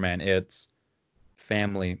Spider-Man. It's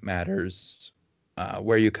family matters.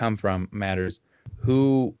 Where you come from matters.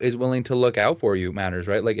 Who is willing to look out for you matters,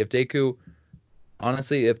 right? Like if Deku,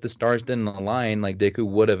 honestly, if the stars didn't align, like Deku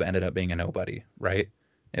would have ended up being a nobody, right?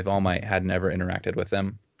 If All Might had never interacted with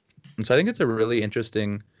them. And so I think it's a really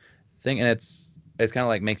interesting thing, and it's kind of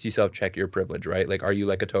like makes you self-check your privilege, right? Like, are you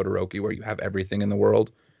like a Todoroki where you have everything in the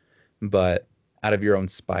world, but out of your own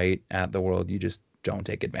spite at the world, you just don't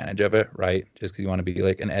take advantage of it, right? Just because you want to be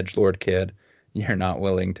like an edgelord kid, you're not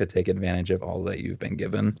willing to take advantage of all that you've been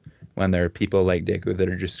given when there are people like Deku that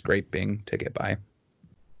are just scraping to get by. I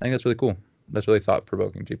think that's really cool. That's really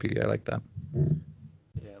thought-provoking, GP. I like that.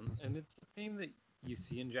 Yeah, and it's the theme that you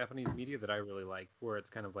see in Japanese media that I really like, where it's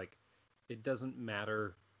kind of like, it doesn't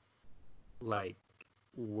matter, like,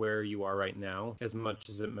 where you are right now, as much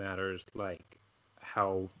as it matters, like,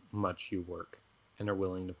 how much you work and are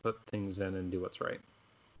willing to put things in and do what's right.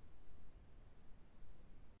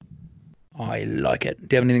 I like it.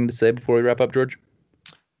 Do you have anything to say before we wrap up, George?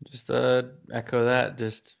 Just echo that.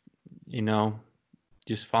 Just,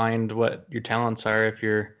 just find what your talents are. If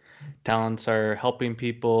your talents are helping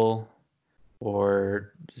people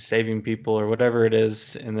or saving people or whatever it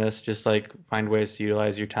is in this, just like find ways to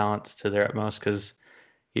utilize your talents to their utmost, because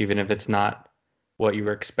even if it's not what you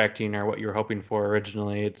were expecting or what you were hoping for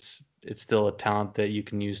originally, it's still a talent that you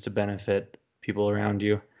can use to benefit people around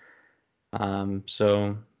you.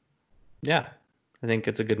 So yeah, I think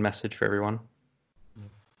it's a good message for everyone.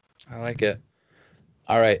 I like it.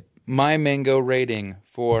 All right. My mango rating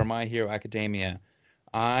for My Hero Academia.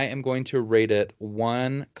 I am going to rate it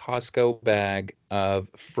 1 Costco bag of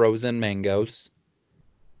frozen mangoes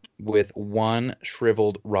with 1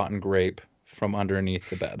 shriveled rotten grape from underneath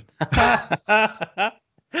the bed.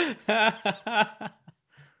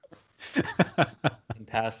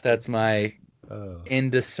 Fantastic. That's my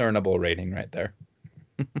indiscernible rating right there.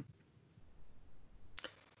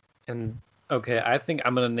 And okay, I think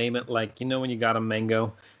I'm gonna name it like, when you got a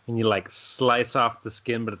mango and you like slice off the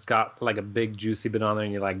skin, but it's got like a big juicy bit on there,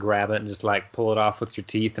 and you like grab it and just like pull it off with your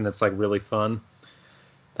teeth, and it's like really fun.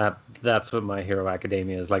 That's what My Hero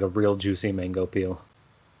Academia is, like a real juicy mango peel.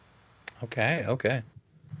 Okay. I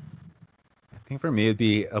think for me it'd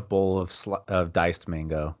be a bowl of diced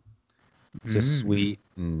mango, just sweet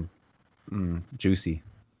and juicy.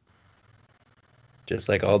 Just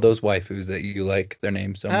like all those waifus that you like their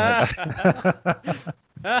names so much.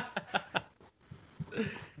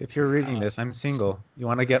 If you're reading this, I'm single. You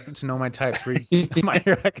want to get to know my type? Read My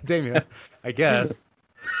Hero Academia, I guess.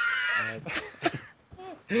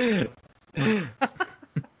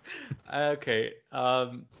 Okay.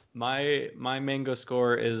 My mango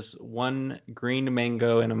score is 1 green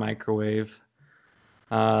mango in a microwave.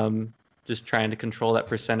 Just trying to control that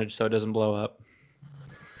percentage so it doesn't blow up.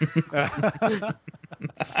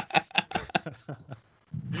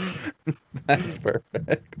 That's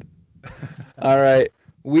perfect. All right.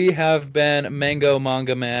 We have been Mango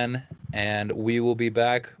Manga Man, and we will be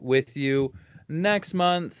back with you next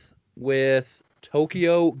month with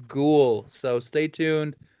Tokyo Ghoul. So stay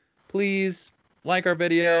tuned. Please like our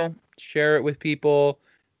video, share it with people.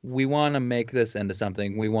 We want to make this into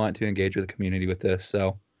something. We want to engage with the community with this.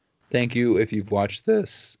 So thank you if you've watched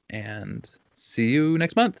this, and see you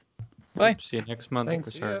next month. Bye. See you next month.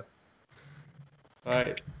 Thanks.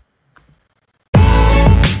 Bye.